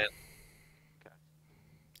revisit. Yeah. Okay.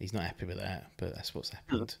 He's not happy with that, but that's what's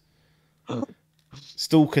happened.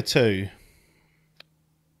 Stalker 2.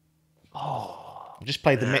 Oh, I just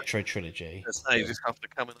played the Metro trilogy. You just have to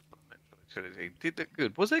come in the Metro trilogy. Did it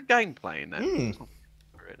good? Was there gameplay in that?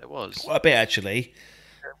 There was. Quite a bit, actually.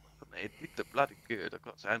 It did the bloody good. I've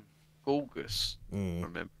got to say, August,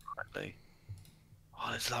 remember correctly. Oh,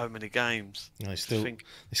 there's so many games. No, there's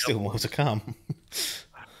still more to come.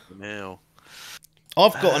 Now,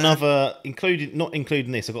 I've got another, not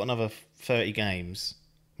including this, I've got another 30 games.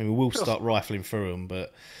 I mean, we will start rifling through them,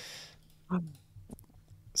 but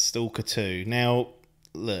Stalker 2. Now,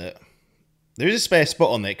 look, there is a spare spot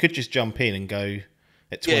on there. It could just jump in and go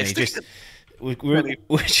at 20.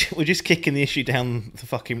 We're just kicking the issue down the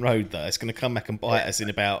fucking road, though. It's going to come back and bite us in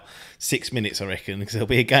about 6 minutes, I reckon, because there'll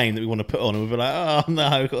be a game that we want to put on, and we'll be like, oh,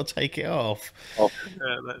 no, we've got to take it off. Oh,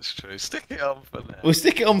 yeah, that's true. Stick it on for now. We'll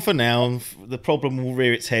stick it on for now, and the problem will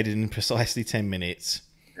rear its head in precisely 10 minutes.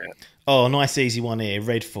 Yeah. Oh, nice easy one here.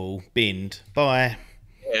 Redfall. Binned. Bye.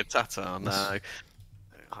 Yeah, Tata, no.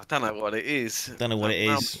 I don't know what it is. Don't know what it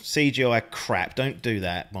is. CGI crap. Don't do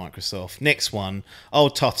that, Microsoft. Next one. I'll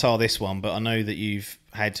Tata this one, but I know that you've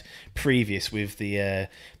had previous with the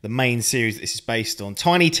main series that this is based on.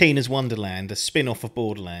 Tiny Tina's Wonderland, a spin-off of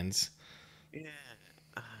Borderlands. Yeah.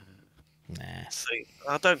 Nah. See,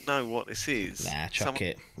 I don't know what this is. Nah, chuck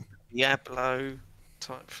it. Diablo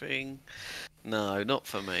type thing. No, not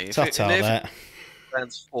for me. Tata that.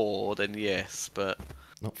 Borderlands 4, then yes, but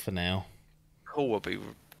not for now. Paul will be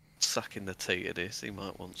sucking the tea of this. He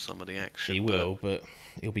might want some of the action. He will, but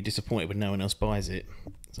he'll be disappointed when no one else buys it.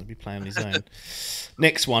 So he'll be playing on his own.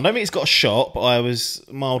 Next one. I don't think it's got a shot, but I was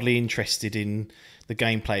mildly interested in the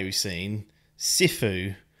gameplay we've seen.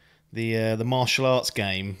 Sifu, the martial arts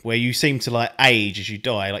game where you seem to like age as you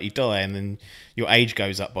die, like you die and then your age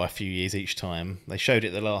goes up by a few years each time. They showed it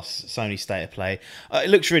at the last Sony State of Play. It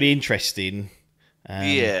looks really interesting.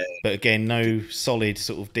 Yeah. But again, no solid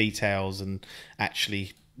sort of details and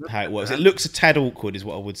actually how it works. It looks a tad awkward, is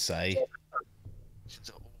what I would say.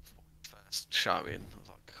 First showing, I was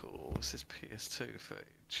like, cool, this is PS2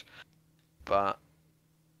 footage. But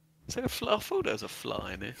is there a fly? I thought there was a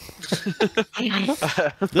fly in it.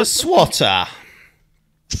 The swatter.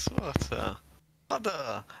 Swatter.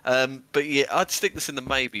 But yeah, I'd stick this in the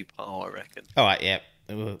maybe pile, I reckon. Alright, yeah.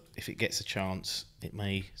 If it gets a chance, it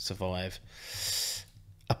may survive.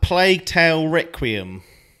 A Plague Tale Requiem.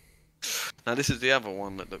 Now this is the other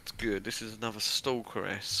one that looks good. This is another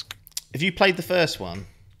Stalker-esque. Have you played the first one?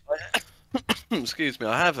 Excuse me,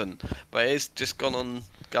 I haven't. But it's just gone on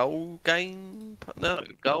Gold Game? No,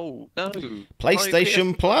 Gold. No.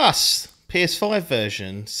 PlayStation Plus. PS5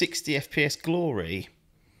 version. 60 FPS glory.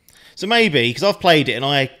 So maybe, because I've played it and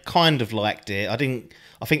I kind of liked it. I think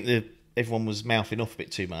everyone was mouthing off a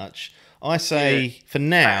bit too much. I say, for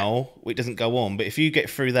now, it doesn't go on. But if you get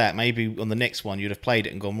through that, maybe on the next one, you'd have played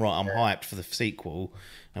it and gone, right, I'm hyped for the sequel.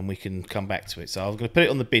 And we can come back to it. So I'm going to put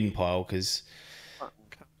it on the bin pile because...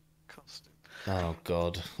 Oh,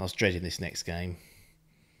 God. I was dreading this next game.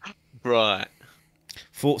 Right.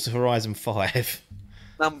 Forza Horizon 5.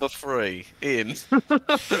 Number 3. In.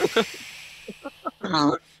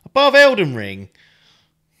 Above Elden Ring.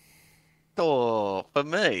 Oh, for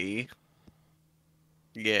me...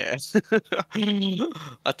 Yeah.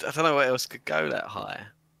 I don't know what else could go that high.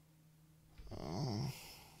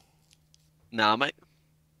 Nah, mate.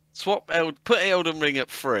 Put Elden Ring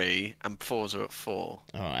at 3 and Forza at 4.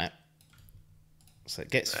 Alright. So it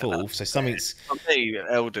gets full. So something's... For me,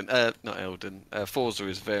 Forza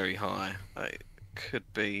is very high. It could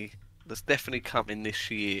be... That's definitely coming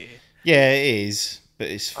this year. Yeah, it is. But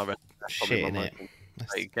it's shit in it.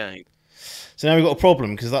 Game. So now we've got a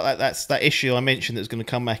problem because that's that issue I mentioned that was going to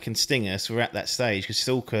come back and sting us. We're at that stage because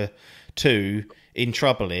Stalker 2 in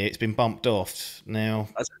trouble here. It's been bumped off. Now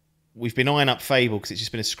we've been eyeing up Fable because it's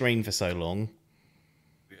just been a screen for so long.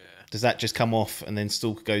 Yeah. Does that just come off and then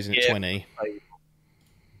Stalker goes in at 20?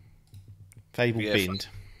 Fable binned.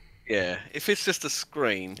 Yeah, if it's just a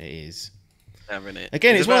screen, it is. Having it.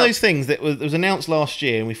 Again, it's one of those things that was announced last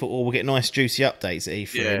year and we thought, oh, we'll get nice juicy updates at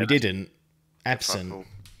E3. Yeah, we didn't. Absent.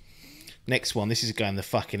 Next one, this is going the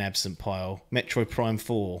fucking absent pile. Metroid Prime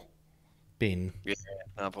 4. Bin. Yeah,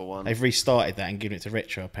 another one. They've restarted that and given it to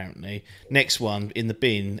Retro, apparently. Next one, in the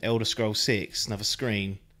bin, Elder Scrolls 6. Another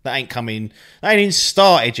screen. That ain't coming. That ain't even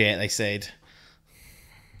started yet, they said.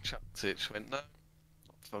 Chucked it, went, no.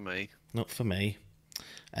 Not for me. Not for me.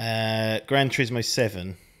 Gran Turismo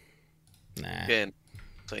 7. Nah. Again,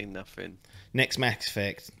 seen nothing. Next Max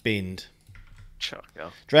Effect. Binned. Chucker.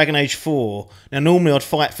 Dragon Age 4. Now, normally I'd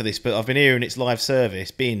fight for this, but I've been hearing it's live service.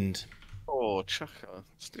 Binned. Oh, Chucker.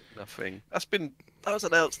 Still nothing. That was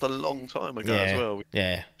announced a long time ago as well.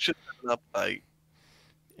 Yeah. Should have an update.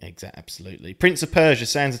 Exactly, absolutely. Prince of Persia,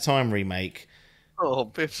 Sands of Time remake. Oh,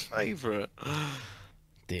 Biff's favourite.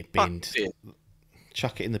 They're binned.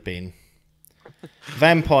 Chuck it in the bin.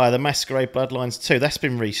 Vampire, the Masquerade Bloodlines 2. That's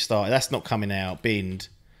been restarted. That's not coming out. Binned.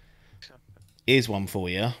 Here's one for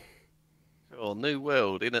you. Oh, New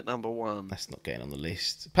World in at number 1. That's not getting on the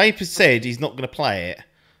list. Paper said he's not going to play it.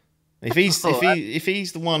 If he's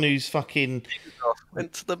the one who's fucking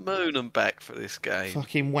went to the moon and back for this game,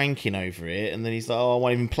 fucking wanking over it, and then he's like, "Oh, I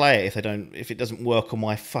won't even play it if it doesn't work on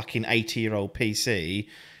my fucking 80-year-old PC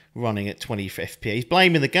running at 20 FPS." He's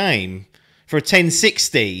blaming the game for a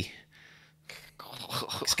 1060.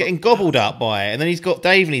 It's getting gobbled up by it, and then he's got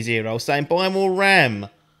Dave in his ear hole saying, "Buy more RAM."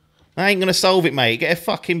 I ain't gonna solve it, mate. Get a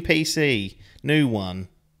fucking PC. New one.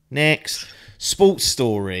 Next. Sports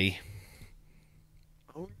Story.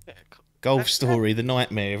 Oh, yeah. Golf Story, the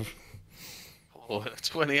nightmare. Oh,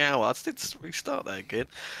 20 hours. I did restart that again.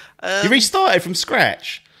 You restarted from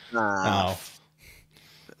scratch? Nah.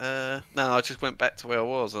 Oh. No, I just went back to where I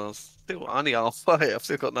was. And I was still only halfway. I've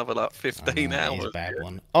still got another like 15 hours. It's a bad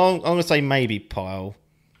one. I'm gonna say maybe pile.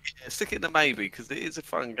 Yeah, stick it in the maybe because it is a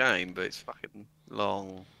fun game, but it's fucking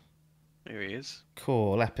long. Here he is.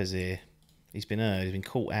 Cool, Lapper's here. He's been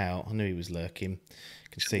caught out. I knew he was lurking. You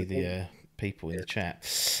can see the people in the chat.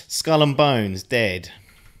 Skull and Bones, dead.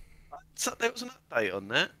 So there was an update on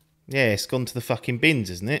that. Yeah, it's gone to the fucking bins,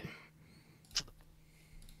 isn't it?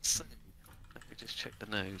 So, let me just check the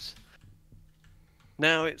news.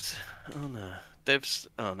 Now it's... Oh no. Devs...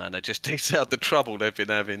 Oh no, they just detailed the trouble they've been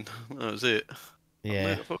having. That was it.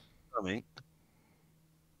 Yeah.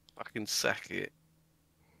 Fucking sack it.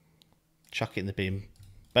 Chuck it in the bin.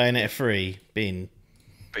 Bayonetta 3, bin.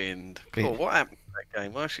 Binned. Cool. What happened to that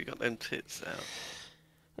game? Why has she got them tits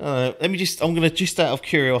out? Let me just. I'm gonna just out of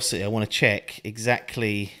curiosity. I want to check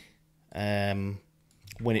exactly when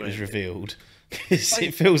it was revealed. Because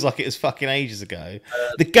it feels like it was fucking ages ago.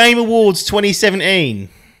 The Game Awards 2017.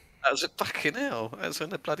 That was fucking hell. That's when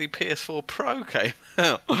the bloody PS4 Pro came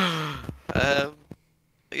out. Yeah,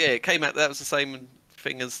 it came out. That was the same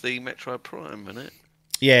thing as the Metroid Prime, wasn't it?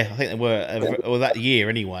 Yeah, I think they were. Or that year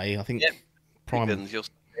anyway. I think Prime. You're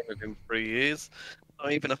within 3 years.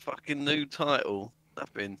 Not even a fucking new title.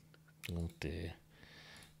 Nothing. Oh dear.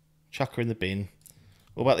 Chuck her in the bin.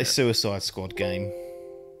 What about this Suicide Squad game?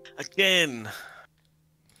 Again.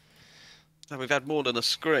 So we've had more than a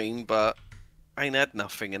screen, but ain't had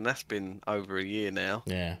nothing, and that's been over a year now.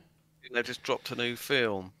 Yeah. They just dropped a new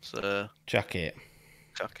film, so chuck it.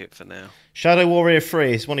 Chuck it for now. Shadow Warrior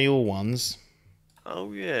 3 is one of your ones.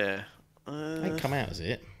 Oh yeah. It ain't come out, has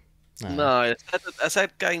it? No, it's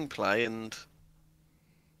had gameplay and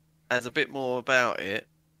has a bit more about it,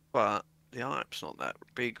 but the hype's not that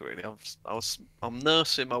big really. I'm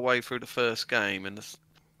nursing my way through the first game, and I've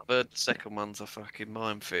heard the second one's a fucking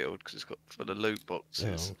minefield because it's got full of loot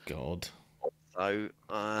boxes. Oh god. So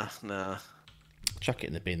nah. Chuck it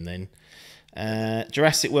in the bin then.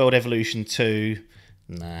 Jurassic World Evolution 2.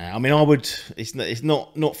 Nah, I mean I would. It's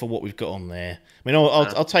not for what we've got on there. I mean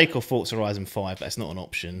I'll take off Forza Horizon 5. But that's not an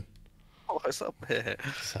option. Oh, it's up there.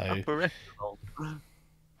 So Upper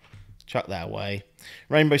chuck that away.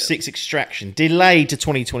 Rainbow Six Extraction delayed to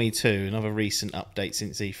 2022. Another recent update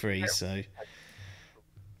since E3. So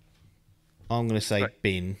I'm going to say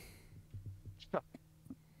bin.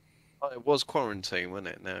 Oh, it was Quarantine, wasn't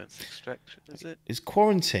it? Now it's Extraction, is it? It's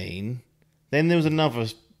Quarantine. Then there was another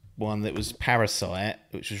one that was Parasite,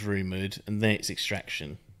 which was rumoured, and then it's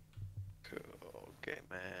Extraction. Cool. Get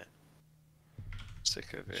mad.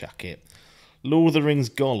 Sick of it. Chuck it. Lord of the Rings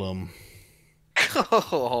Gollum.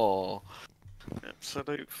 Oh,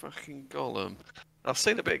 absolute fucking Gollum. I've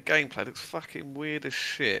seen a bit of gameplay. It looks fucking weird as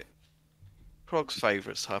shit. Prog's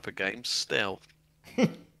favourite type of game, stealth.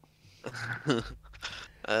 Don't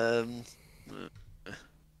know.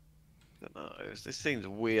 This seems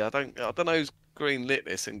weird. I don't know who's green lit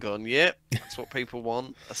this and gone, yep, that's what people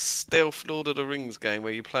want. A stealth Lord of the Rings game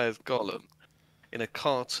where you play as Gollum in a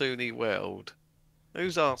cartoony world.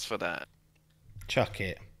 Who's asked for that? Chuck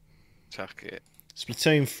it. Chuck it.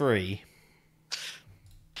 Splatoon 3.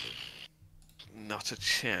 Not a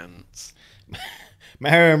chance.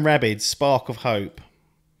 Mario and Rabbids Spark of Hope.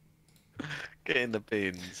 Get in the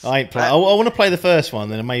bins. I ain't play. I want to play the first one,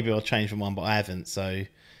 then maybe I'll change my mind, but I haven't. So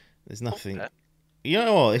there's nothing. Okay. You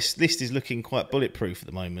know what? This list is looking quite bulletproof at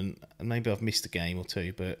the moment, and maybe I've missed a game or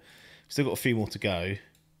two, but still got a few more to go.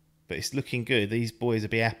 But it's looking good. These boys will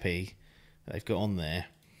be happy that they've got on there.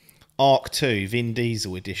 Arc 2 Vin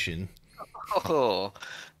Diesel edition. Oh,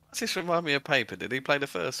 does this remind me of Paper? Did he play the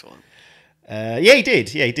first one? Yeah, he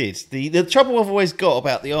did. Yeah, he did. The trouble I've always got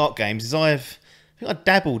about the Arc games is I think I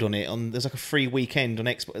dabbled on it there's like a free weekend on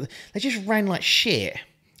Xbox. They just ran like shit.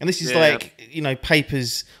 And this is like,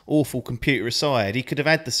 Paper's awful computer aside, he could have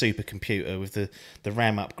had the supercomputer with the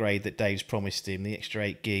RAM upgrade that Dave's promised him. The extra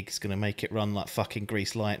 8 gigs going to make it run like fucking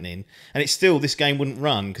grease lightning. And it's still, this game wouldn't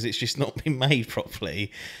run because it's just not been made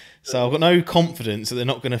properly. So I've got no confidence that they're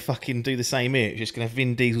not going to fucking do the same here. It's just going to have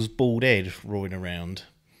Vin Diesel's bald head roaring around.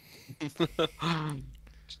 In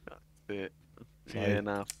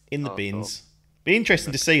the bins. Be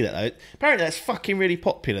interesting to see that though. Apparently that's fucking really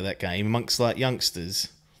popular, that game, amongst like youngsters.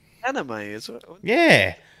 Anime as well.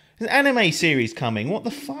 Yeah. There's an anime series coming. What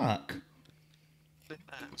the fuck?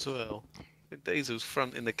 As well. Diesel's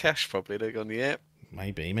fronting the cash probably. They're gone, yep.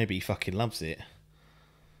 Maybe he fucking loves it.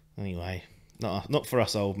 Anyway, not for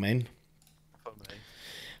us old men. For me.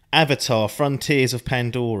 Avatar: Frontiers of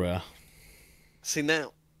Pandora. See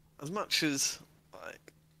now, as much as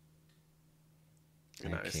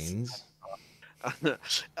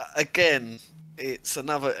again, it's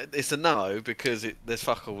a no because there's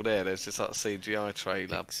fuck all there. There's just like a CGI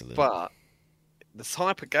trailer. Excellent. But the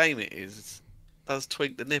type of game it does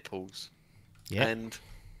tweak the nipples. Yeah. And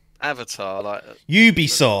Avatar, like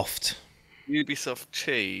Ubisoft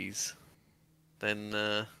cheese. Then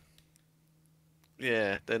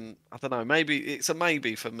then I don't know. Maybe it's a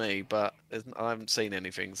maybe for me, but I haven't seen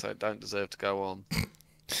anything, so it don't deserve to go on.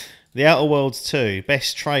 The Outer Worlds 2,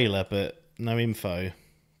 best trailer, but no info.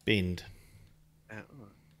 Binned.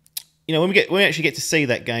 You know, when we actually get to see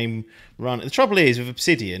that game run, the trouble is with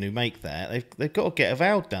Obsidian, who make that, they've got to get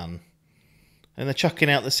Avowed done, and they're chucking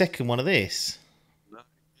out the second one of this.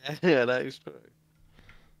 Yeah, that is true.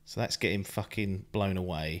 So that's getting fucking blown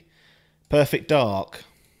away. Perfect Dark.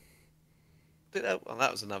 Well,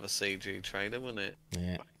 that was another CG trailer, wasn't it?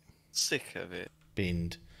 Yeah. Sick of it.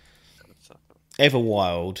 Binned.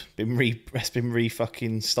 Everwild has been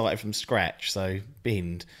re-fucking started from scratch, so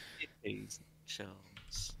binned.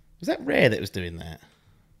 Chance. Was that Rare that was doing that?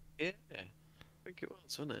 Yeah, I think it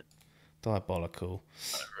was, wasn't it? Diabolical.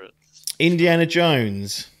 Indiana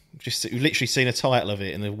Jones. We've literally seen a title of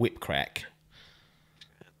it and a whip crack.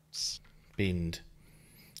 Binned.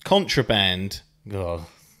 Contraband. Oh,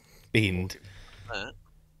 binned.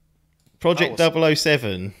 Project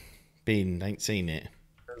 007. Binned. Ain't seen it.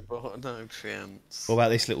 No chance. What about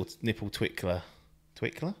this little nipple twickler?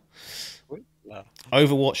 Twickler?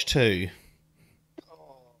 Overwatch 2.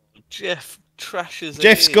 Oh, Jeff trashes.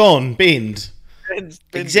 Jeff's gone. Binned.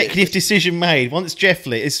 Executive decision made. Once Jeff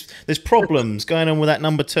lit, there's problems going on with that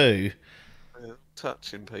number 2.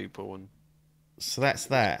 Touching people and. So that's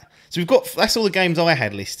that. So that's all the games I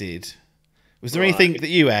had listed. Was there anything that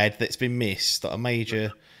you had that's been missed, like a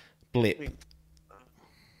major blip?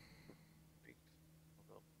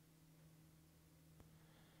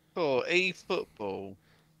 Oh, eFootball.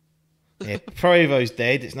 Yeah, Pro Evo's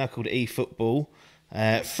dead. It's now called eFootball.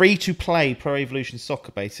 Free to play Pro Evolution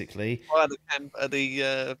Soccer, basically. Well,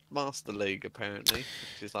 the Master League apparently,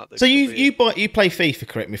 which is like the so you play FIFA?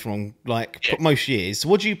 Correct me if I'm wrong. Like most years. So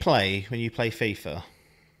what do you play when you play FIFA?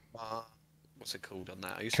 What's it called on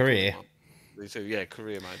that? Career. Yeah,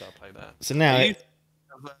 career mode. I play that. So now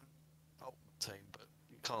Ultimate Team, but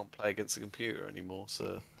you can't play against the computer anymore.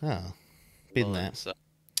 So been that. So,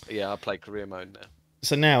 yeah, I play career mode now.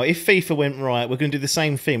 So now, if FIFA went right, we're going to do the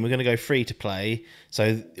same thing. We're going to go free to play.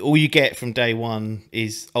 So all you get from day one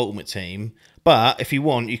is Ultimate Team. But if you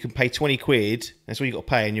want, you can pay 20 quid. That's what you got to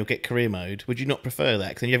pay, and you'll get career mode. Would you not prefer that?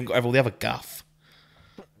 Because then you haven't got to have all the other guff.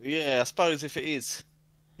 Yeah, I suppose if it is.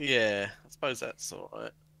 Yeah, I suppose that's all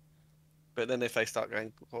right. But then if they start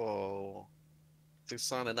going, to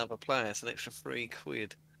sign another player, it's an extra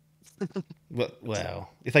 £3. Well,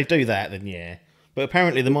 if they do that, then yeah. But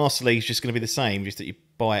apparently the Master League is just going to be the same, just that you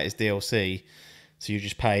buy it as DLC. So you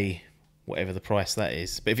just pay whatever the price that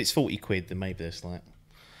is. But if it's 40 quid, then maybe there's like a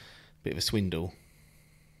bit of a swindle.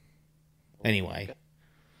 Anyway.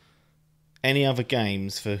 Any other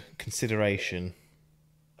games for consideration?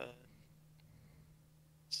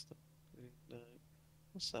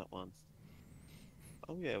 What's that one?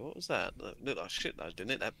 Oh yeah, what was that? That looked like shit though,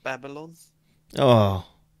 didn't it? That Babylon? Oh.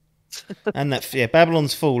 And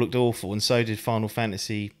Babylon's Fall looked awful, and so did Final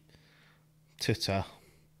Fantasy Tutor.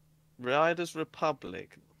 Riders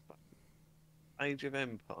Republic. Age of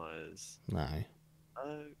Empires. No.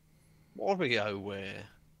 WarioWare.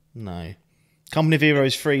 No. Company of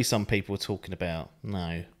Heroes 3, some people were talking about.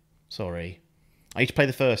 No. Sorry. I need to play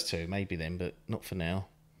the first 2, maybe then, but not for now.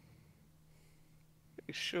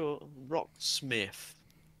 Pretty sure Rocksmith.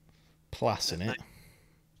 Plus, in it.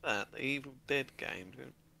 The Evil Dead game.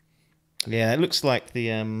 Yeah, it looks like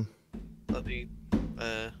the not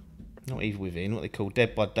Evil Within, what they call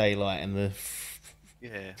Dead by Daylight and the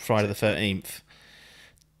Friday the 13th.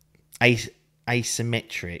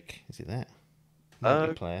 Asymmetric. Is it that?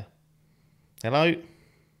 Multiplayer. Hello?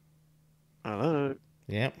 Hello?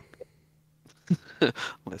 Yep.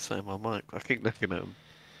 Let's say my mic. I keep looking at them.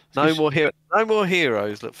 No more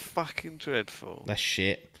heroes look fucking dreadful. That's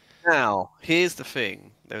shit. Now, here's the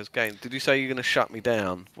thing. There was game. Did you say you're going to shut me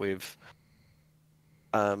down with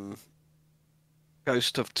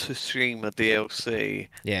Ghost of Tsushima DLC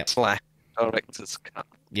 / Director's Cut?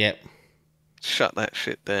 Yep. Shut that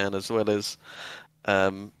shit down, as well as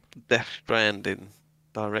Death Stranding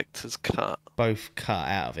Director's Cut. Both cut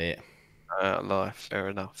out of it. Out of life, fair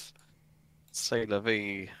enough. Say la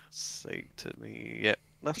vie, say to me. Yep.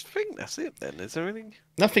 I think that's it then. Is there anything?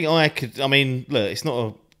 Nothing I mean, look, it's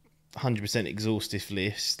not a 100% exhaustive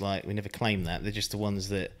list. Like, we never claimed that. They're just the ones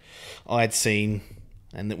that I'd seen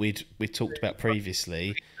and that we talked about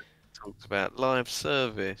previously. Talked about live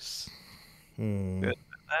service.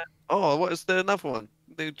 Oh, what is there? Another one?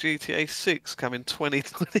 New GTA 6 coming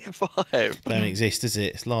 2025. Don't exist, does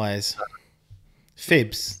it? It's lies.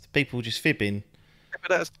 Fibs. People just fibbing. Yeah, but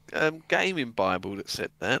that's Gaming Bible that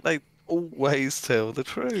said that. They always tell the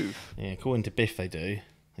truth. Yeah, according to Biff, they do.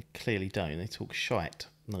 They clearly don't. They talk shite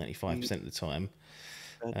 95% of the time.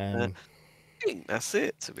 I think that's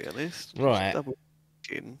it, to be honest. Right.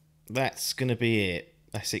 That's going to be it.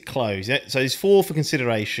 That's it. Close. So there's 4 for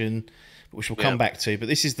consideration, which we'll come back to. But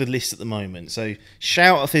this is the list at the moment. So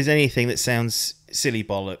shout if there's anything that sounds silly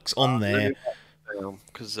bollocks on there.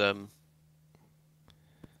 Because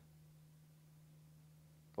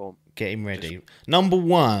get him ready. Number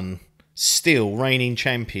 1, still reigning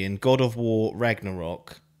champion, God of War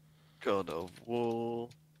Ragnarok. God of War.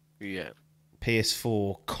 Yeah.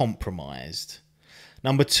 PS4 Compromised.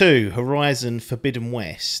 Number 2, Horizon Forbidden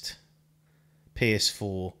West,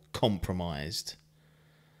 PS4 Compromised.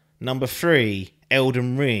 Number 3,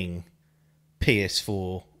 Elden Ring,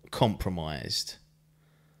 PS4 Compromised.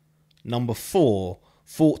 Number 4,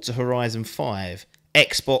 Forza Horizon 5,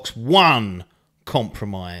 Xbox One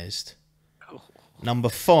Compromised. Number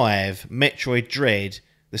 5, Metroid Dread.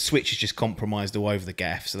 The Switch is just compromised all over the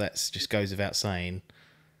gaff, so that just goes without saying.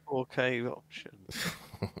 4K option.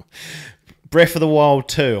 Breath of the Wild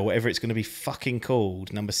 2, or whatever it's going to be fucking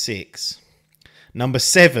called, number 6. Number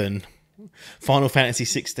 7, Final Fantasy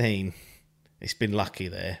 16. It's been lucky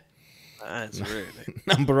there. That's really.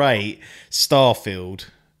 Number 8, Starfield.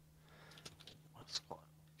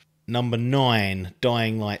 Number 9,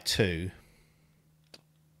 Dying Light 2.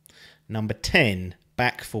 Number 10,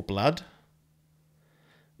 Back 4 Blood.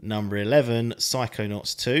 Number 11,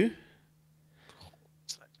 Psychonauts 2.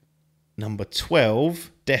 Number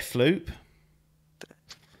 12, Deathloop.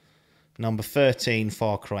 Number 13,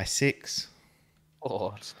 Far Cry 6.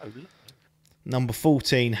 Oh, so low. Number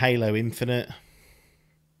 14, Halo Infinite.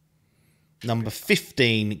 Number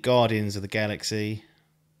 15, Guardians of the Galaxy.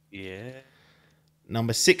 Yeah.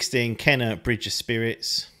 Number 16, Kenner Bridge of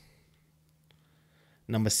Spirits.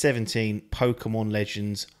 Number 17, Pokemon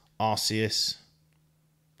Legends Arceus.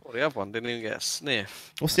 Well, the other one didn't even get a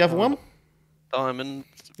sniff. What's the other one? Diamond.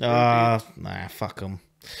 Nah, fuck them.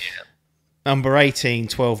 Yeah. Number 18,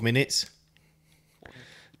 12 Minutes.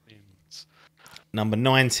 Number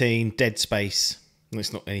 19, Dead Space. Well,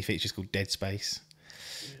 it's not anything, it's just called Dead Space.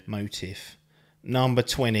 Yeah. Motive. Number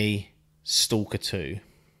 20, Stalker 2.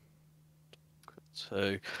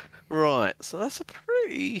 Right, so that's a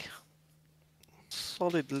pretty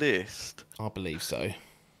solid list. I believe so.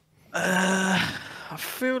 I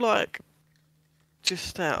feel like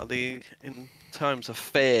just in terms of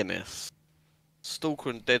fairness,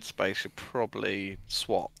 Stalker and Dead Space should probably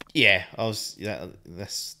swap. Yeah, that's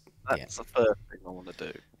the first thing I want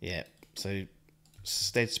to do. Yeah, so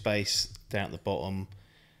Dead Space down at the bottom.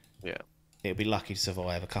 Yeah, it'll be lucky to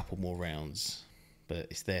survive a couple more rounds, but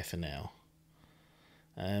it's there for now.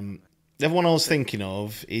 The other one I was thinking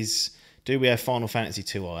of is, do we have Final Fantasy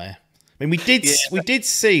 2i? I mean, we did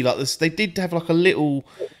see like this. They did have like a little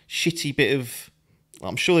shitty bit of.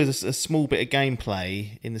 I'm sure there's a small bit of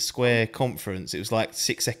gameplay in the Square conference. It was like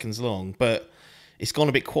 6 seconds long, but it's gone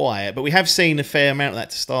a bit quiet. But we have seen a fair amount of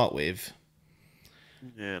that to start with.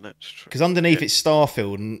 Yeah, that's true. Because underneath it's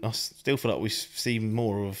Starfield, and I still feel like we've seen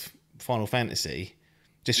more of Final Fantasy.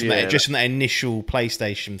 Just from that initial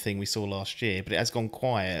PlayStation thing we saw last year, but it has gone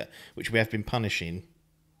quiet, which we have been punishing.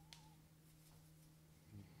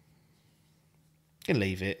 You can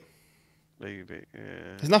leave it. Leave it,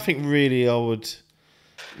 yeah. There's nothing really I would...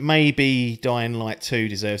 Maybe Dying Light 2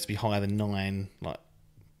 deserves to be higher than 9, like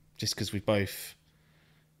just because we're both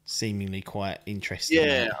seemingly quite interested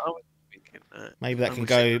in it. I was thinking that. Maybe that can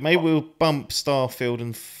go... Maybe we'll bump Starfield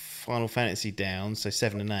and Final Fantasy down, so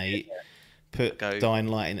 7 and 8. Yeah. Put Dying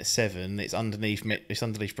Light in at 7. It's underneath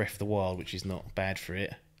Breath of the Wild, which is not bad for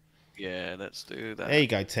it. Yeah, let's do that. There you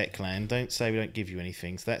go, Techland. Don't say we don't give you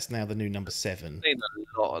anything. So that's now the new number 7. We've seen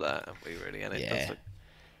a lot of that, haven't we, really? And it does look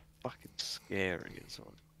fucking scary as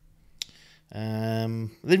well.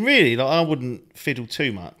 Then really, like, I wouldn't fiddle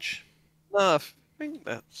too much. No, I think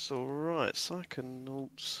that's all right.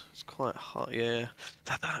 Psychonauts is quite hot, yeah.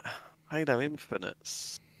 That Halo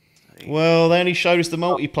Infinite's... Well, they only showed us the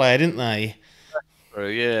multiplayer, didn't they?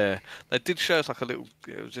 Yeah, they did show us like it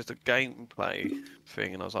was just a gameplay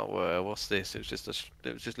thing, and I was like, well, what's this? It was just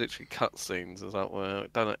literally cutscenes. I was like, well,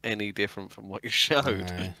 it doesn't look any different from what you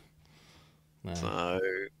showed. No. So,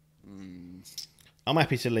 I'm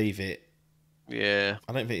happy to leave it. Yeah.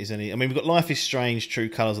 I don't think there's any... I mean, we've got Life is Strange, True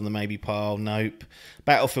Colours on the maybe pile, nope.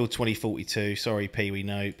 Battlefield 2042, sorry, Pee-wee,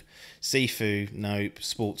 nope. Sifu, nope.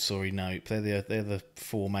 Sports Story, nope. They're the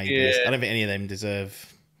 4 maybes. Yeah. I don't think any of them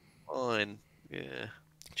deserve... Fine, yeah.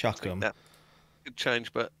 Chuck them. That could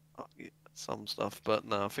change, but some stuff. But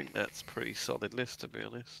no, I think that's a pretty solid list, to be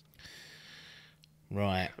honest.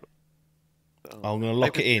 Right. I'm going to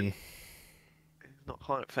lock it in. Not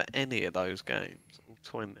hyped for any of those games.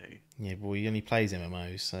 20. Yeah, well, he only plays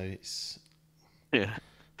MMOs, so it's... Yeah.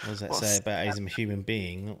 What does that say about he's a human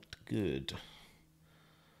being? Not good.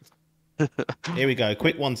 Here we go.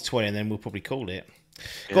 Quick 1 to 20, and then we'll probably call it.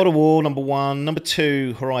 God of War, number 1. Number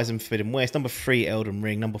 2, Horizon Forbidden West. Number 3, Elden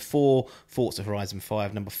Ring. Number 4, Forza Horizon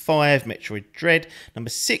 5. Number 5, Metroid Dread. Number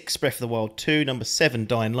 6, Breath of the Wild 2. Number 7,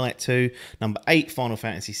 Dying Light 2. Number 8, Final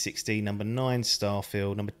Fantasy 16. Number 9,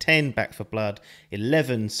 Starfield. Number 10, Back 4 Blood.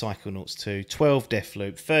 11, Psychonauts 2. 12,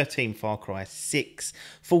 Deathloop. 13, Far Cry 6.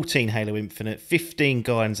 14, Halo Infinite. 15,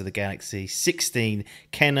 Guardians of the Galaxy. 16,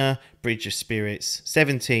 Kenna, Bridge of Spirits.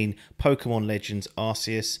 17, Pokemon Legends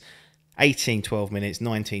Arceus. 18, 12 minutes,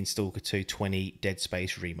 19, Stalker 2, 20, Dead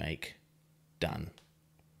Space Remake. Done.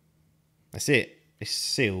 That's it. It's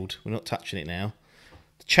sealed. We're not touching it now.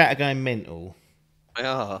 The chat are going mental. They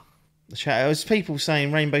are. The chat, there's people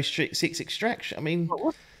saying Rainbow Six Extraction. I mean,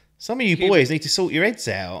 some of you boys need to sort your heads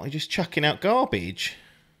out. You're just chucking out garbage.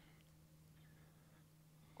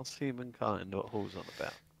 What's humankind? What Hall's on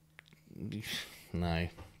about? No.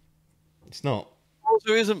 It's not.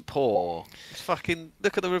 Forza isn't poor. It's fucking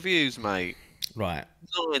look at the reviews, mate. Right.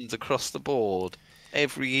 9s across the board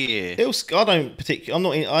every year. I don't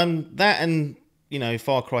particularly. I'm that and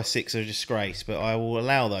Far Cry 6 are a disgrace, but I will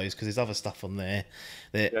allow those because there's other stuff on there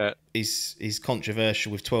that is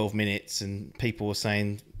controversial with 12 minutes, and people are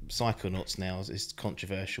saying Psychonauts now is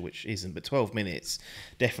controversial, which isn't. But 12 minutes,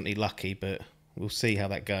 definitely lucky. But we'll see how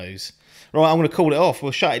that goes. Right, I'm going to call it off.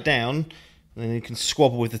 We'll shut it down. And then you can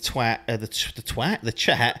squabble with the chat. They are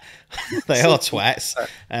twats.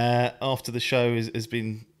 After the show has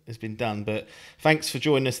been done. But thanks for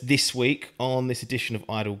joining us this week on this edition of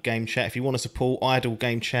Idle Game Chat. If you want to support Idle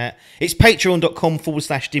Game Chat, it's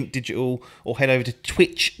patreon.com/Dimp Digital, or head over to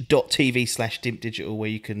twitch.tv/Dimp Digital, where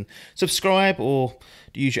you can subscribe or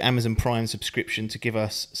use your Amazon Prime subscription to give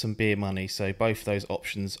us some beer money. So both those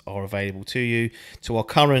options are available to you. To our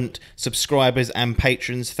current subscribers and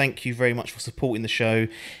patrons, thank you very much for supporting the show.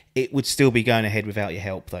 It would still be going ahead without your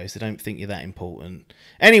help, though, so don't think you're that important.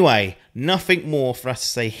 Anyway, nothing more for us to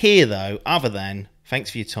say here, though, other than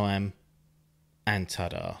thanks for your time and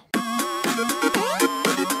ta-da.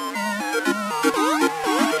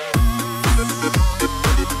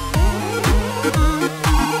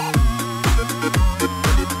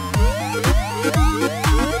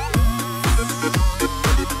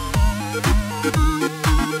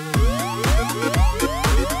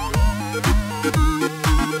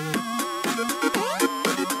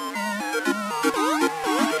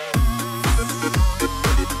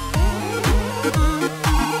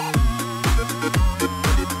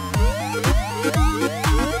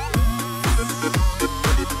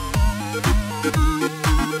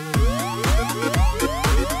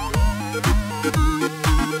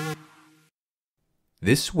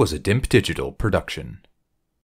 This was a Dimp Digital production.